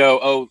thing to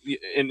go,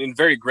 and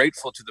very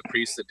grateful to the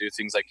priests that do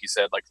things like you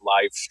said, like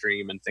live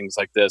stream and things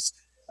like this.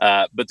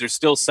 But there's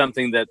still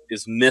something that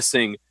is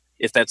missing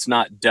if that's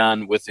not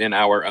done within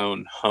our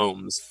own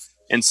homes.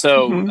 And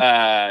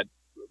so,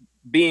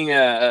 being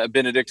a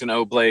Benedictine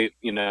Oblate,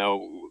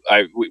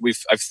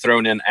 I've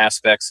thrown in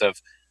aspects of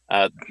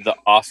the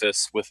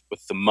office with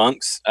the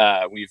monks.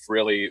 We've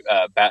really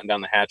battened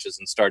down the hatches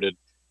and started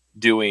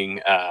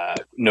doing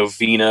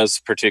novenas,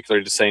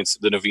 particularly to saints.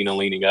 The novena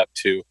leading up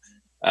to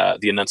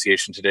the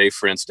Annunciation today,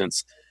 for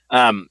instance.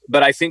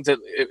 But I think that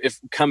if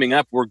coming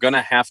up, we're going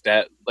to have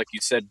to, like you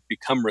said,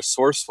 become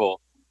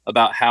resourceful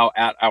about how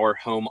at our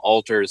home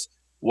altars,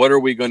 what are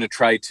we going to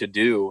try to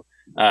do?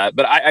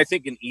 But I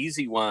think an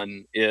easy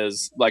one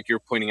is, like you're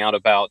pointing out,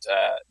 about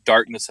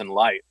darkness and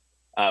light.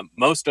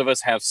 Most of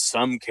us have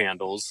some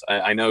candles.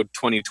 I know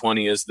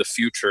 2020 is the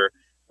future,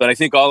 but I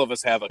think all of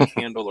us have a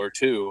candle or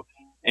two.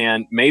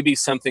 And maybe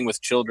something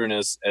with children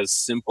as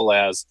simple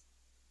as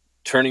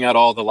turning out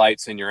all the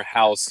lights in your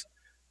house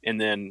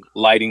and then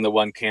lighting the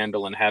one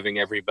candle and having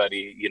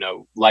everybody,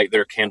 light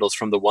their candles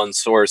from the one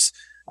source.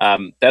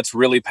 That's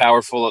really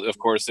powerful. Of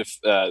course, if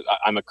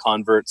I'm a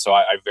convert, so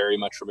I very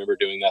much remember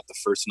doing that the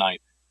first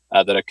night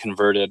that I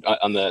converted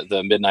on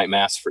the midnight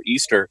mass for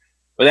Easter.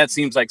 But that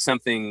seems like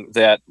something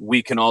that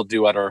we can all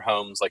do at our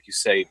homes, like you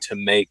say, to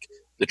make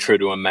the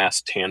Triduum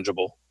Mass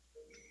tangible.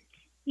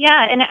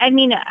 Yeah, and I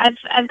mean,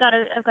 I've got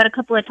a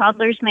couple of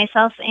toddlers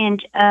myself,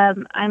 and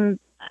I'm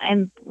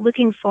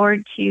looking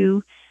forward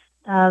to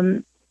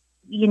the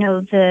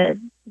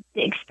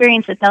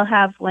experience that they'll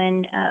have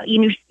when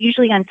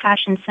usually on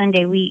Passion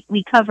Sunday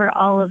we cover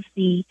all of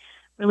the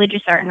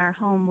religious art in our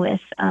home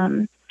with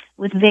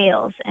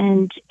veils,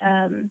 and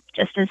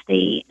just as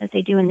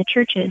they do in the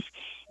churches,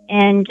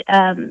 and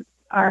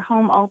our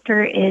home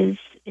altar is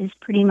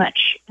pretty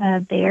much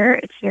bare.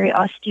 It's very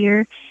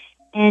austere.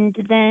 And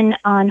then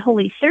on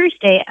Holy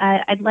Thursday,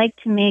 I'd like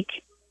to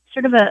make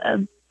sort of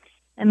a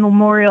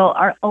memorial,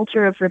 our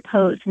altar of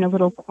repose, in a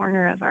little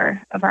corner of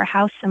our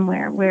house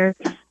somewhere where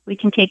we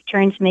can take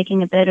turns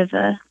making a bit of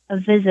a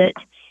visit.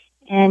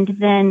 And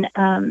then,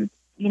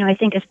 I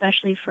think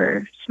especially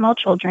for small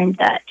children,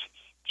 that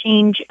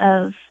change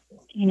of,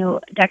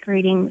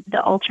 decorating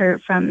the altar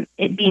from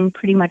it being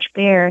pretty much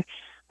bare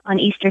on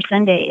Easter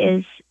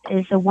Sunday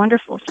is a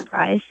wonderful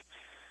surprise.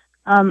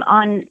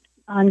 On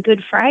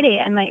Good Friday,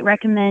 I might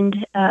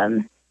recommend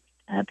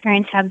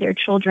parents have their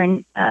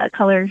children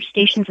color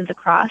Stations of the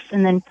Cross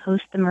and then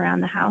post them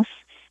around the house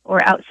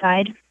or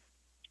outside,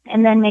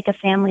 and then make a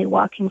family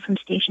walking from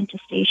station to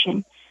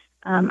station.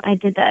 I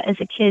did that as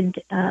a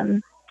kid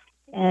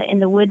in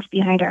the woods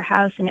behind our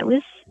house, and it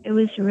was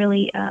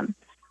really a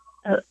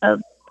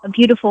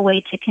beautiful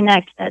way to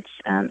connect. That's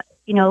a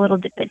little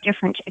bit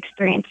different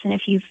experience than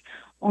if you've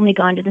only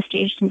gone to the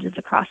Stations of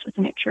the Cross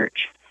within a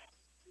church.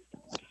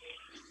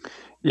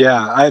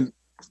 Yeah,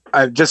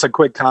 I've just a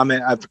quick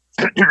comment.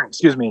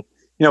 Excuse me.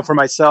 For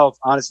myself,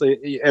 honestly,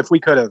 if we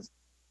could have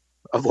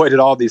avoided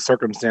all these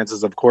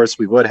circumstances, of course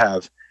we would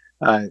have.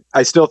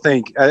 I still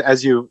think,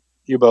 as you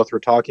both were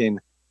talking,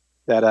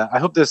 that I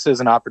hope this is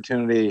an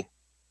opportunity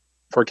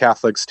for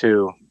Catholics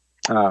to,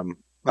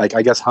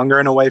 I guess, hunger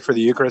in a way for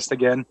the Eucharist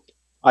again.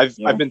 I've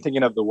been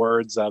thinking of the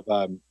words of,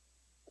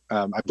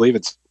 I believe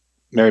it's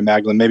Mary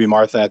Magdalene, maybe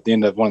Martha, at the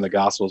end of one of the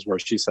Gospels, where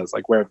she says,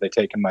 like, "Where have they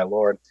taken my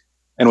Lord?"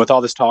 And with all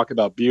this talk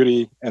about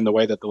beauty and the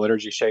way that the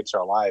liturgy shapes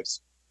our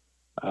lives,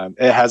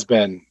 it has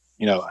been,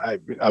 a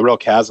real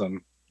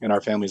chasm in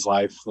our family's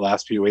life the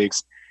last few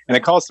weeks. And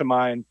it calls to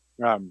mind,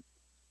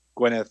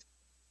 Gwyneth,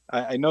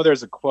 I know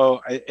there's a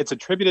quote, it's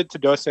attributed to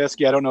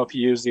Dostoevsky. I don't know if he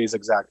used these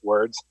exact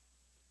words,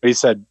 but he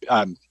said,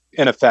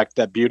 in effect,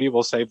 that beauty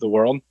will save the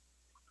world.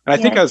 And I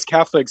think as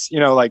Catholics,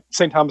 like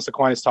St. Thomas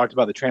Aquinas talked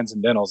about the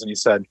transcendentals, and he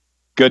said,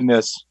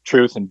 goodness,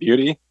 truth, and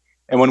beauty.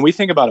 And when we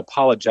think about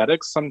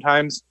apologetics,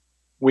 sometimes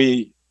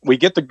we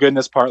get the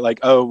goodness part, like,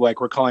 oh,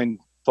 like we're calling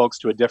folks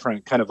to a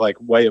different kind of like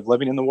way of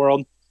living in the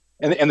world.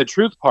 And the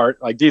truth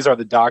part, like these are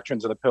the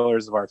doctrines or the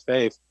pillars of our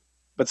faith.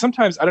 But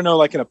sometimes, I don't know,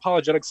 like in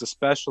apologetics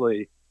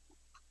especially,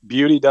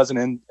 beauty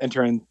doesn't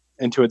enter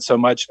into it so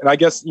much. And I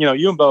guess, you know,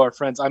 you and Bo are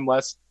friends. I'm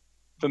less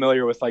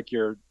familiar with like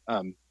your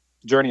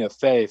journey of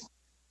faith.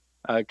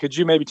 Could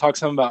you maybe talk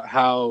some about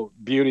how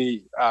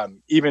beauty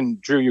even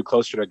drew you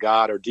closer to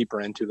God or deeper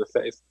into the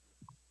faith?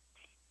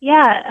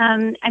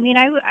 Yeah, I mean,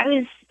 I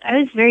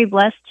was very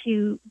blessed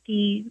to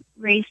be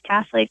raised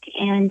Catholic,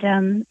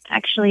 and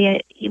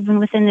actually, even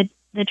within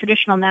the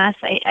traditional Mass,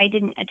 I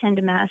didn't attend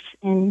a Mass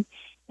in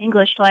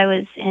English till I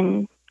was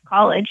in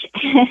college,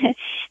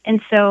 and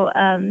so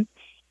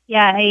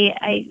yeah,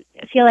 I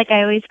feel like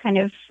I always kind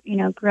of, you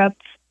know, grew up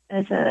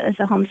as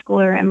a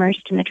homeschooler,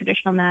 immersed in the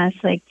traditional Mass,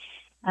 like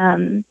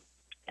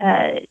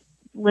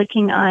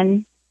looking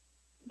on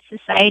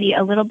society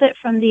a little bit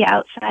from the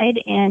outside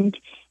and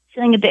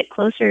feeling a bit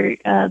closer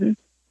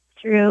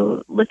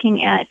through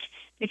looking at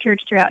the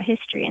church throughout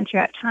history and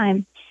throughout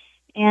time.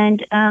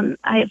 And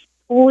I've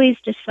always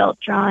just felt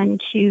drawn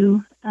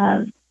to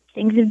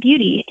things of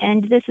beauty.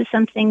 And this is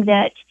something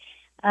that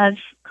I've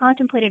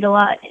contemplated a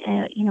lot,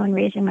 you know, in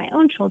raising my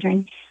own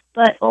children,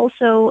 but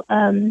also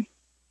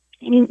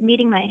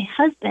meeting my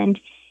husband.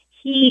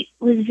 He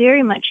was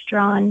very much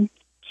drawn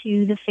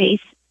to the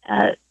faith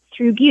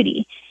through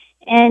beauty.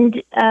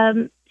 And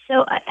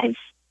so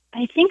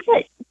I think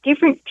that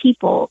different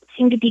people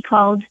seem to be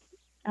called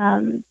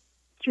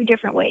through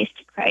different ways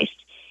to Christ.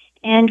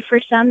 And for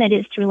some, it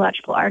is through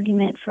logical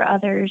argument. For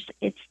others,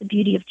 it's the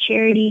beauty of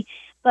charity.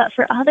 But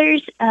for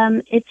others,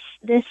 it's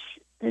this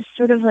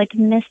sort of like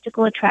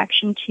mystical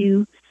attraction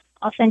to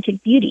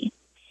authentic beauty.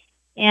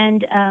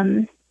 And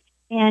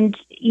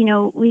you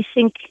know, we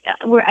think,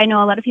 I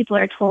know a lot of people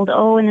are told,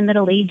 oh, in the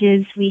Middle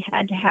Ages, we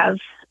had to have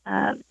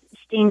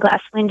stained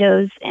glass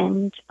windows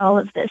and all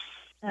of this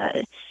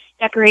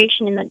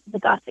decoration in the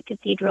Gothic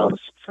cathedrals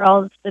for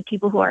all of the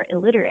people who are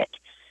illiterate.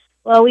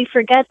 Well, we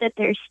forget that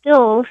there's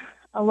still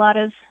a lot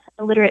of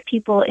illiterate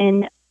people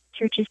in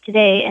churches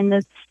today, and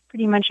that's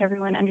pretty much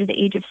everyone under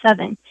the age of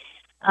 7.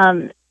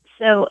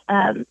 So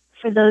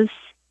for those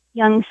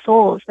young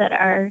souls that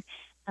are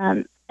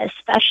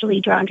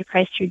especially drawn to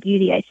Christ through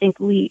beauty, I think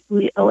we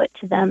owe it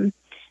to them,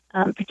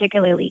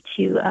 particularly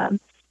to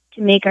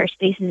make our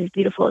spaces as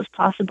beautiful as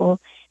possible,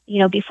 you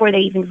know, before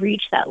they even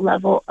reach that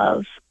level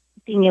of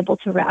being able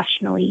to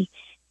rationally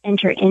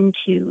enter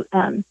into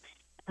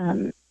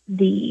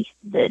the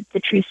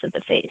truths of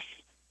the faith.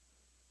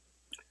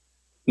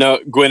 No,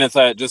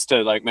 Gwyneth, just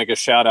to like make a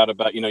shout out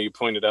about, you know, you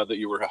pointed out that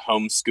you were a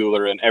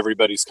homeschooler, and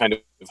everybody's kind of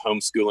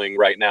homeschooling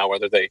right now,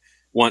 whether they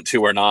want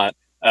to or not.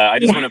 I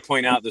just want to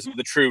point out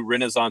the true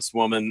Renaissance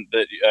woman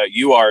that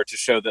you are, to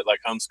show that like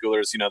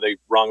homeschoolers, you know, they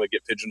wrongly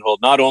get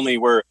pigeonholed. Not only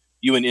were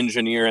you an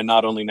engineer, and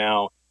not only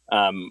now,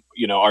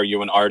 you know, are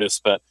you an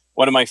artist, but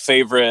one of my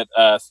favorite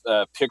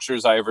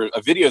videos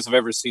I've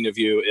ever seen of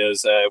you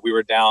is we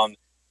were down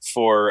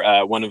for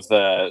one of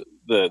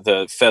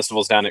the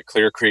festivals down at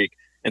Clear Creek,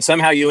 and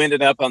somehow you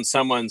ended up on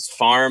someone's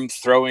farm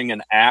throwing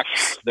an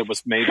axe that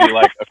was maybe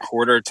like a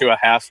quarter to a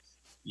half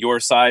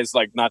your size.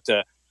 Like not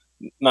to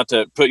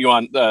put you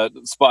on the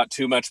spot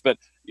too much, but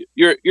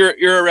you're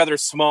a rather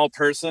small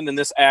person, and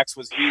this axe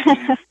was huge.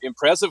 And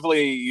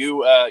impressively,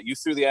 you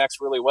threw the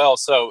axe really well.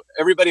 So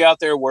everybody out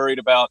there worried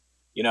about,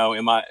 you know,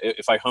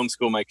 if I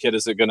homeschool my kid,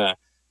 is it gonna,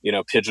 you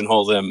know,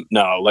 pigeonhole them?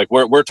 No, like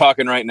we're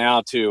talking right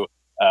now to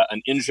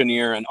an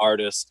engineer, an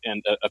artist,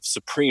 and a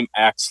supreme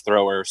axe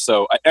thrower.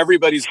 So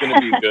everybody's going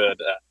to be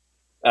good.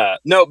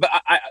 No, but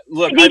I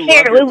look. To be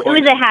fair, it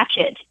was a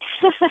hatchet.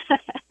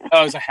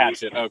 Oh, it was a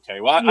hatchet. Okay.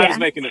 Well, yeah. I was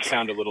making it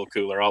sound a little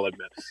cooler, I'll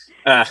admit.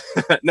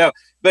 No,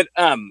 but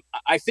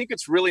I think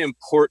it's really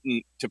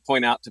important to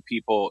point out to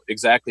people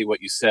exactly what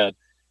you said.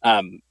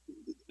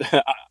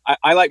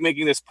 I like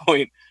making this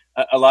point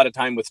a lot of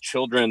time with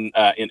children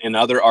in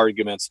other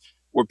arguments,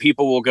 where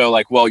people will go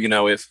like, well, you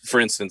know, if,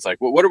 for instance,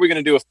 like, well, what are we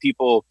going to do if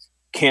people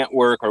can't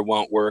work or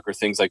won't work or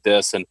things like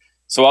this? And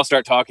so I'll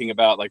start talking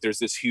about like, there's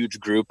this huge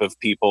group of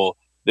people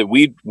that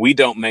we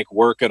don't make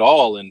work at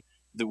all, and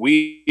that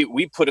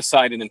we put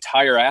aside an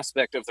entire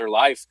aspect of their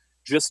life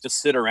just to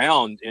sit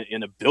around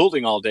in a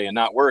building all day and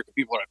not work.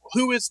 People are like,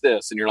 well, who is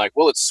this? And you're like,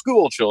 well, it's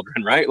school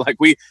children, right? Like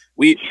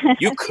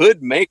you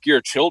could make your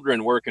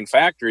children work in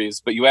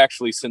factories, but you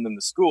actually send them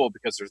to school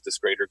because there's this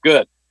greater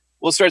good.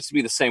 Well, it starts to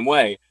be the same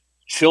way.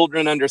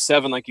 Children under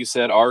 7, like you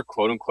said, are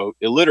quote unquote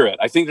illiterate.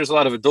 I think there's a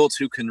lot of adults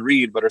who can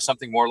read, but are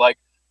something more like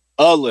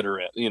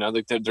illiterate. You know,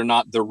 they're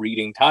not the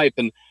reading type.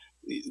 And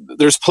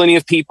there's plenty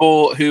of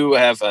people who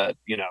have,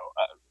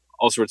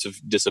 all sorts of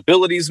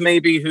disabilities,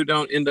 maybe, who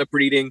don't end up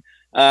reading.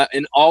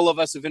 And all of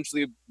us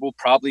eventually will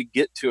probably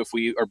get to, if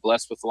we are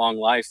blessed with long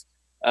life,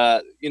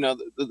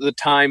 the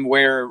time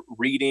where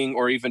reading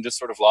or even just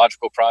sort of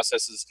logical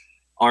processes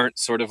aren't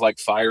sort of like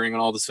firing on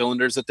all the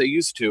cylinders that they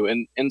used to.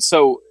 And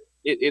so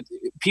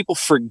people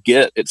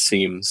forget, it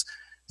seems,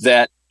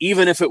 that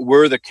even if it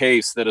were the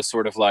case that a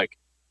sort of like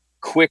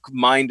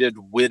quick-minded,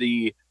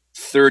 witty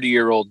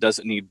 30-year-old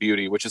doesn't need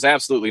beauty, which is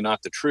absolutely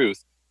not the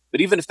truth,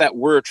 but even if that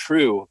were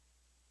true,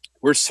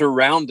 we're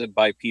surrounded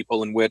by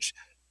people in which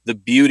the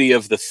beauty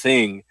of the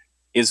thing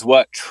is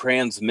what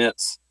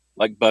transmits,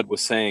 like Bud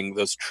was saying,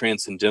 those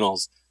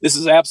transcendentals. This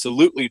is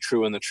absolutely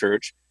true in the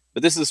church,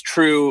 but this is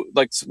true,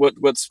 like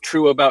what's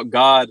true about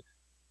God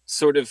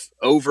sort of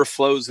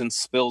overflows and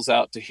spills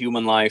out to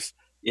human life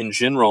in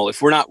general.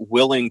 If we're not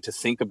willing to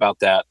think about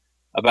that,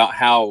 about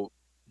how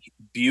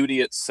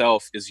beauty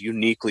itself is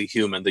uniquely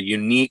human, the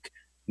unique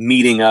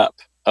meeting up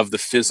of the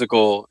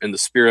physical and the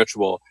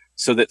spiritual,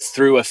 so that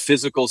through a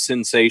physical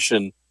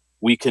sensation,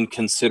 we can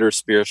consider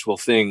spiritual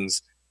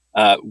things.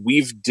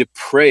 We've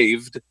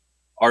depraved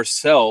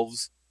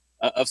ourselves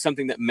of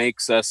something that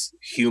makes us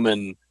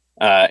human.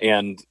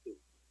 And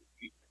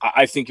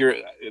I think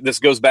this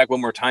goes back one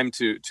more time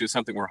to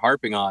something we're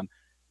harping on,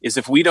 is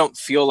if we don't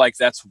feel like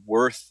that's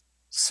worth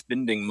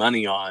spending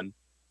money on,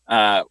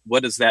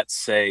 what does that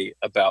say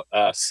about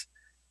us?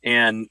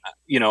 And,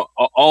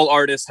 all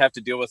artists have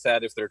to deal with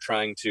that if they're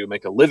trying to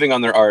make a living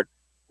on their art.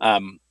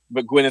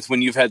 But Gwyneth,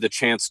 when you've had the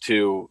chance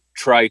to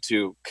try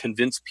to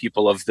convince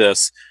people of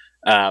this,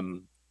 how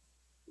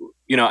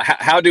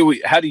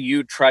do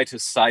you try to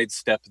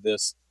sidestep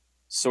this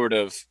sort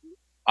of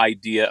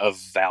idea of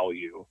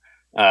value,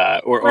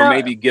 or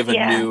maybe give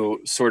a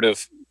new sort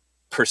of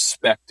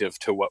perspective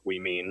to what we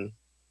mean?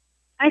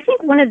 I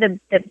think one of the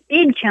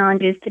big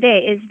challenges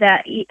today is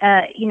that,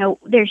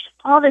 there's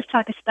all this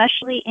talk,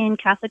 especially in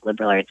Catholic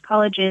liberal arts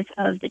colleges,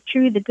 of the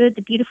true, the good,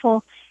 the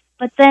beautiful.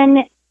 But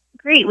then,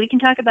 great, we can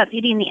talk about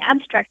beauty in the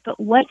abstract, but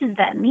what does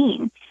that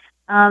mean?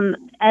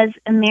 As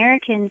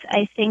Americans,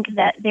 I think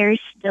that there's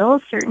still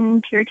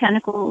certain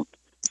puritanical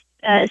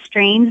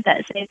strains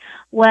that say,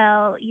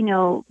 well,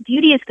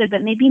 beauty is good,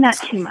 but maybe not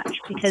too much,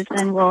 because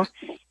then we'll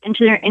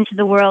enter into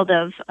the world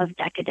of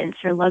decadence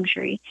or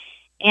luxury.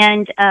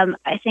 And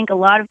I think a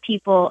lot of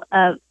people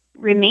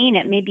remain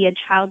at maybe a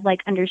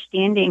childlike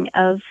understanding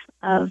of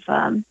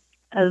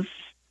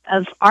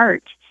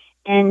art,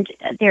 and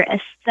their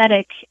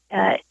aesthetic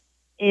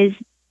is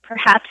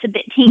perhaps a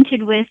bit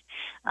tainted with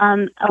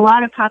a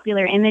lot of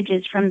popular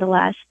images from the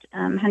last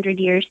 100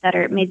 years that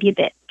are maybe a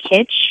bit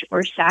kitsch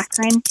or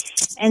saccharine.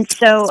 And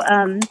so,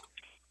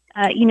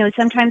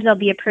 sometimes I'll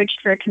be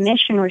approached for a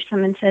commission where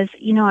someone says,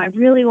 I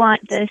really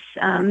want a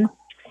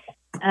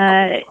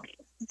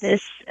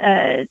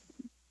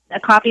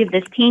copy of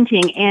this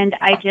painting, and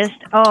I just,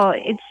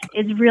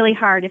 it's really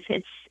hard if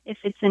it's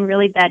in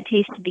really bad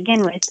taste to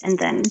begin with, and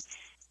then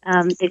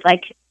they'd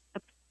like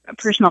a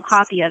personal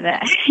copy of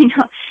it.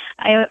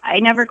 I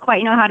never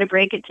quite know how to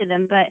break it to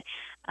them, but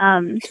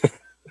and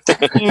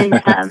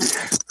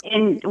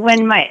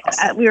when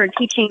we were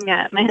teaching,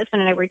 my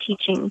husband and I were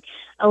teaching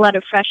a lot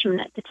of freshmen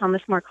at the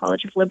Thomas More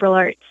College of Liberal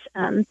Arts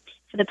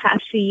for the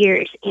past few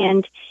years,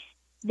 and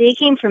they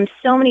came from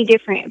so many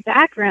different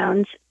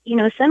backgrounds.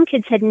 Some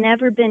kids had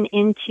never been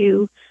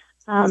into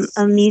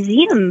a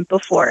museum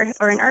before,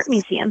 or an art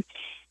museum.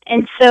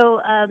 And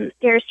so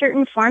there are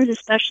certain forms,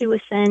 especially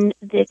within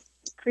the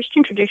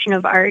Christian tradition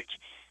of art,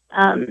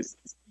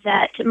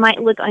 that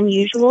might look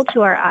unusual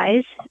to our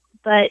eyes.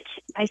 But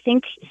I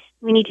think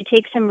we need to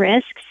take some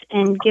risks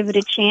and give it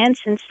a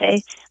chance and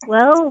say,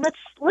 well, let's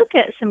look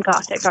at some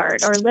Gothic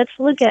art, or let's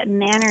look at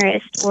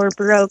Mannerist or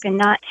Baroque, and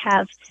not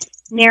have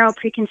narrow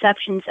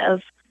preconceptions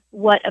of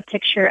what a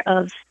picture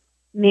of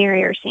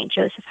Mary or St.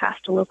 Joseph has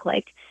to look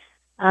like.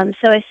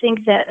 So I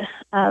think that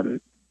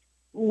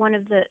one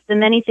of the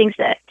many things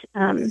that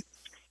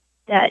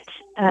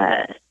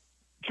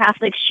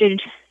Catholics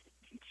should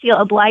feel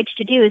obliged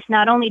to do is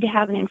not only to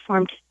have an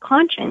informed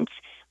conscience,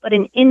 but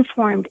an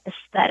informed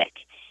aesthetic,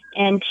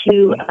 and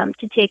to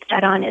take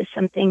that on as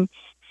something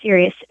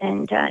serious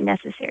and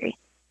necessary.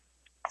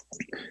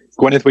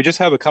 Gwyneth, we just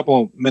have a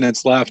couple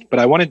minutes left, but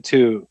I wanted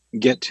to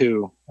get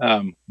to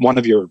one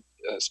of your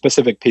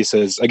specific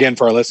pieces. Again,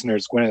 for our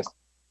listeners,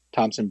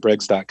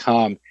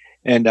 GwynethThompson-Briggs.com.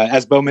 And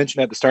as Bo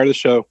mentioned at the start of the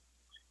show,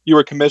 you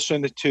were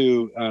commissioned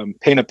to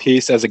paint a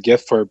piece as a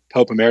gift for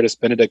Pope Emeritus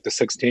Benedict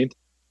XVI.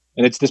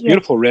 And it's this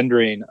beautiful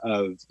rendering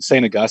of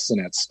St. Augustine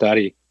at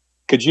Study.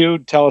 Could you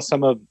tell us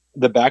some of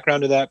the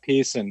background of that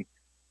piece, and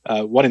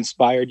what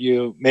inspired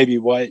you, maybe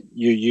what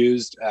you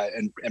used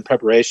in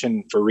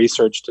preparation for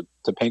research to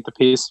paint the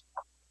piece?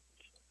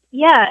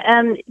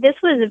 Yeah, this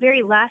was a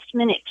very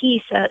last-minute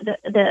piece.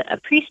 A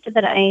priest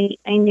that I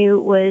knew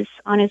was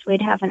on his way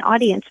to have an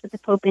audience with the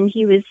Pope, and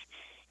he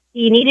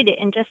needed it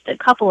in just a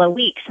couple of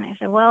weeks. And I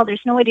said, well,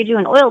 there's no way to do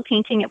an oil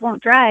painting; it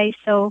won't dry.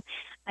 So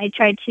I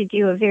tried to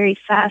do a very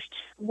fast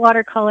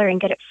watercolor and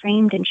get it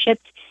framed and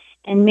shipped,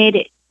 and made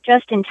it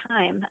just in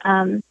time.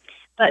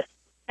 But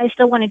I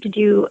still wanted to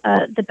do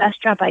the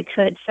best job I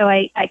could, so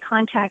I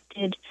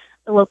contacted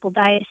the local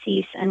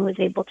diocese and was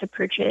able to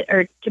purchase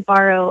or to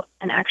borrow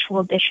an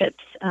actual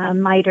bishop's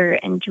mitre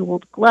and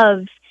jeweled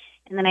gloves.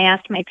 And then I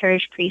asked my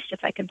parish priest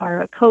if I could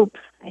borrow a cope.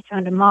 I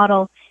found a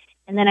model.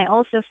 And then I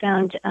also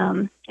found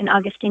an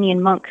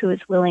Augustinian monk who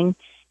was willing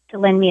to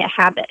lend me a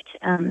habit.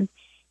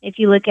 if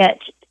you look at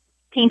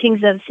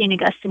paintings of St.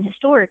 Augustine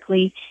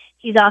historically,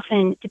 he's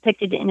often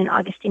depicted in an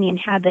Augustinian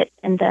habit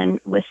and then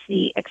with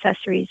the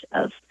accessories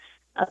of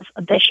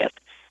a bishop.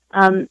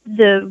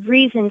 The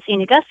reason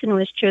St. Augustine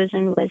was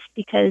chosen was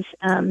because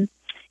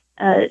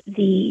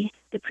the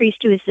priest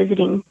who is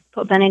visiting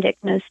Pope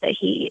Benedict knows that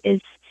he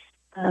is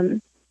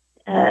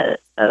a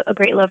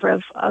great lover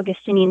of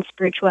Augustinian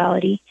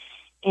spirituality.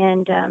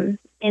 And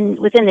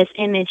within this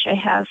image, I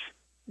have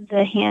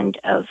the hand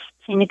of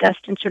St.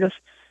 Augustine sort of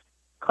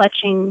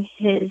clutching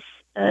his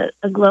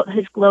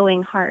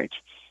glowing heart,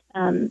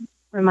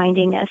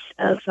 reminding us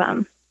of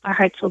our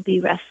hearts will be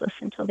restless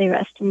until they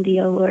rest in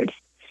thee, O Lord.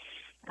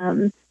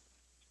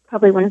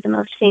 Probably one of the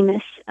most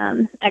famous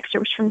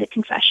excerpts from the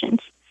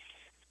Confessions.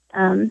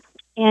 And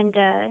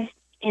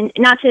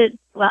not to,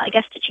 well, I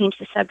guess to change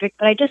the subject,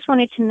 but I just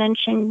wanted to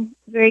mention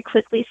very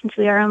quickly, since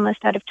we are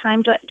almost out of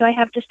time, do I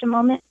have just a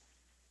moment?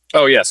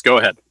 Oh, yes, go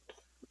ahead.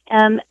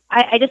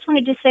 I just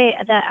wanted to say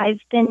that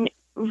I've been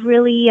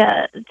really,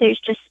 there's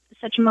just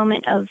such a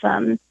moment of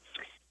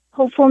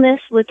hopefulness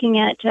looking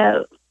at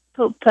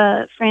Pope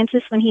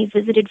Francis when he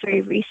visited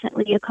very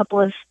recently a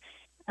couple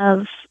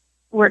of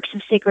works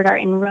of sacred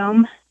art in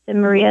Rome, the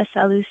Maria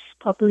Salus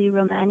Populi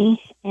Romani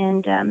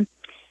and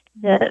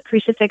the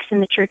crucifix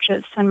in the Church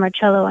of San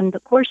Marcello on the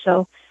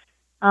Corso.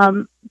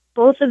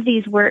 Both of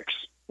these works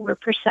were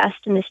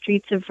processed in the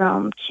streets of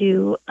Rome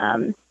to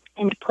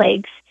end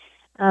plagues,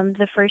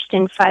 the first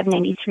in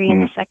 593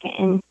 and the second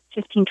in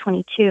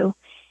 1522.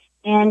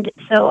 And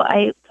so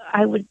I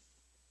would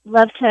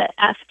love to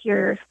ask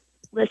your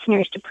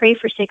listeners to pray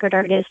for sacred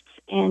artists,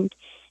 and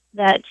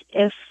that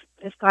if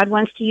God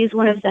wants to use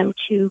one of them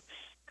to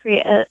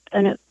create a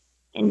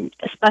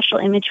special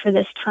image for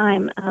this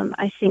time,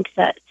 I think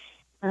that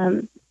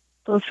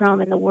both Rome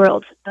and the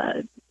world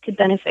could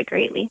benefit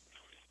greatly.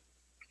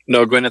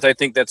 No, Gwyneth, I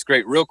think that's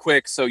great. Real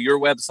quick, so your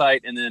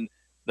website and then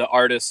the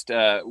artist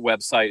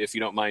website, if you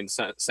don't mind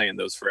saying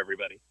those for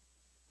everybody.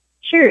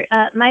 Sure.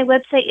 My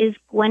website is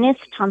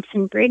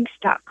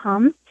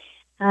GwynethThompson-Briggs.com.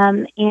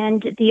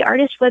 And the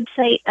artist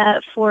website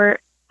for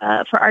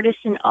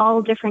artists in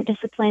all different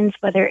disciplines,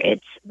 whether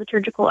it's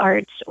liturgical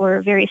arts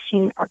or very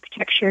soon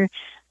architecture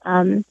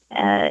and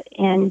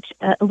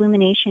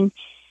illumination,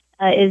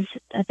 is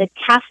the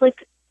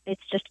Catholic.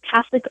 It's just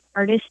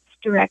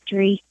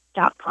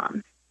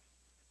CatholicArtistsDirectory.com.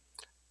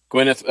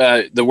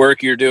 Gwyneth, the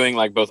work you're doing,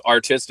 like both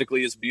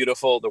artistically, is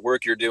beautiful. The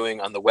work you're doing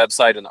on the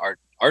website and the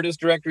artist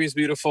directory is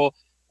beautiful.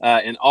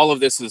 And all of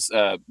this is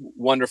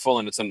wonderful,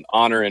 and it's an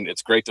honor, and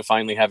it's great to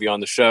finally have you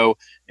on the show.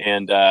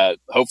 And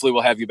hopefully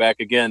we'll have you back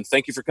again.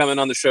 Thank you for coming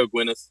on the show,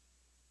 Gwyneth.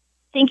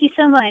 Thank you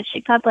so much.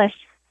 God bless.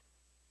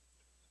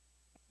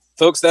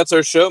 Folks, that's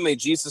our show. May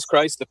Jesus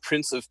Christ, the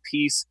Prince of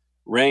Peace,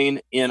 reign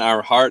in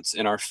our hearts,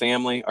 in our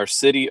family, our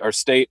city, our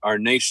state, our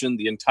nation,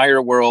 the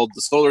entire world,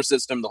 the solar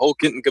system, the whole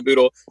kit and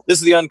caboodle. This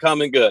is The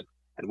Uncommon Good,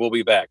 and we'll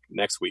be back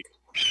next week.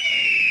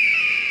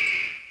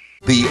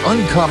 The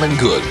Uncommon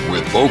Good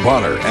with Bo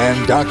Bonner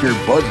and Dr.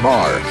 Bud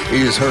Marr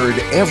is heard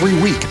every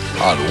week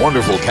on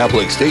wonderful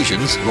Catholic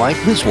stations like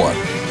this one,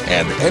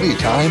 and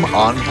anytime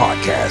on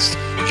podcast.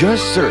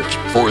 Just search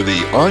for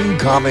The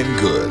Uncommon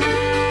Good.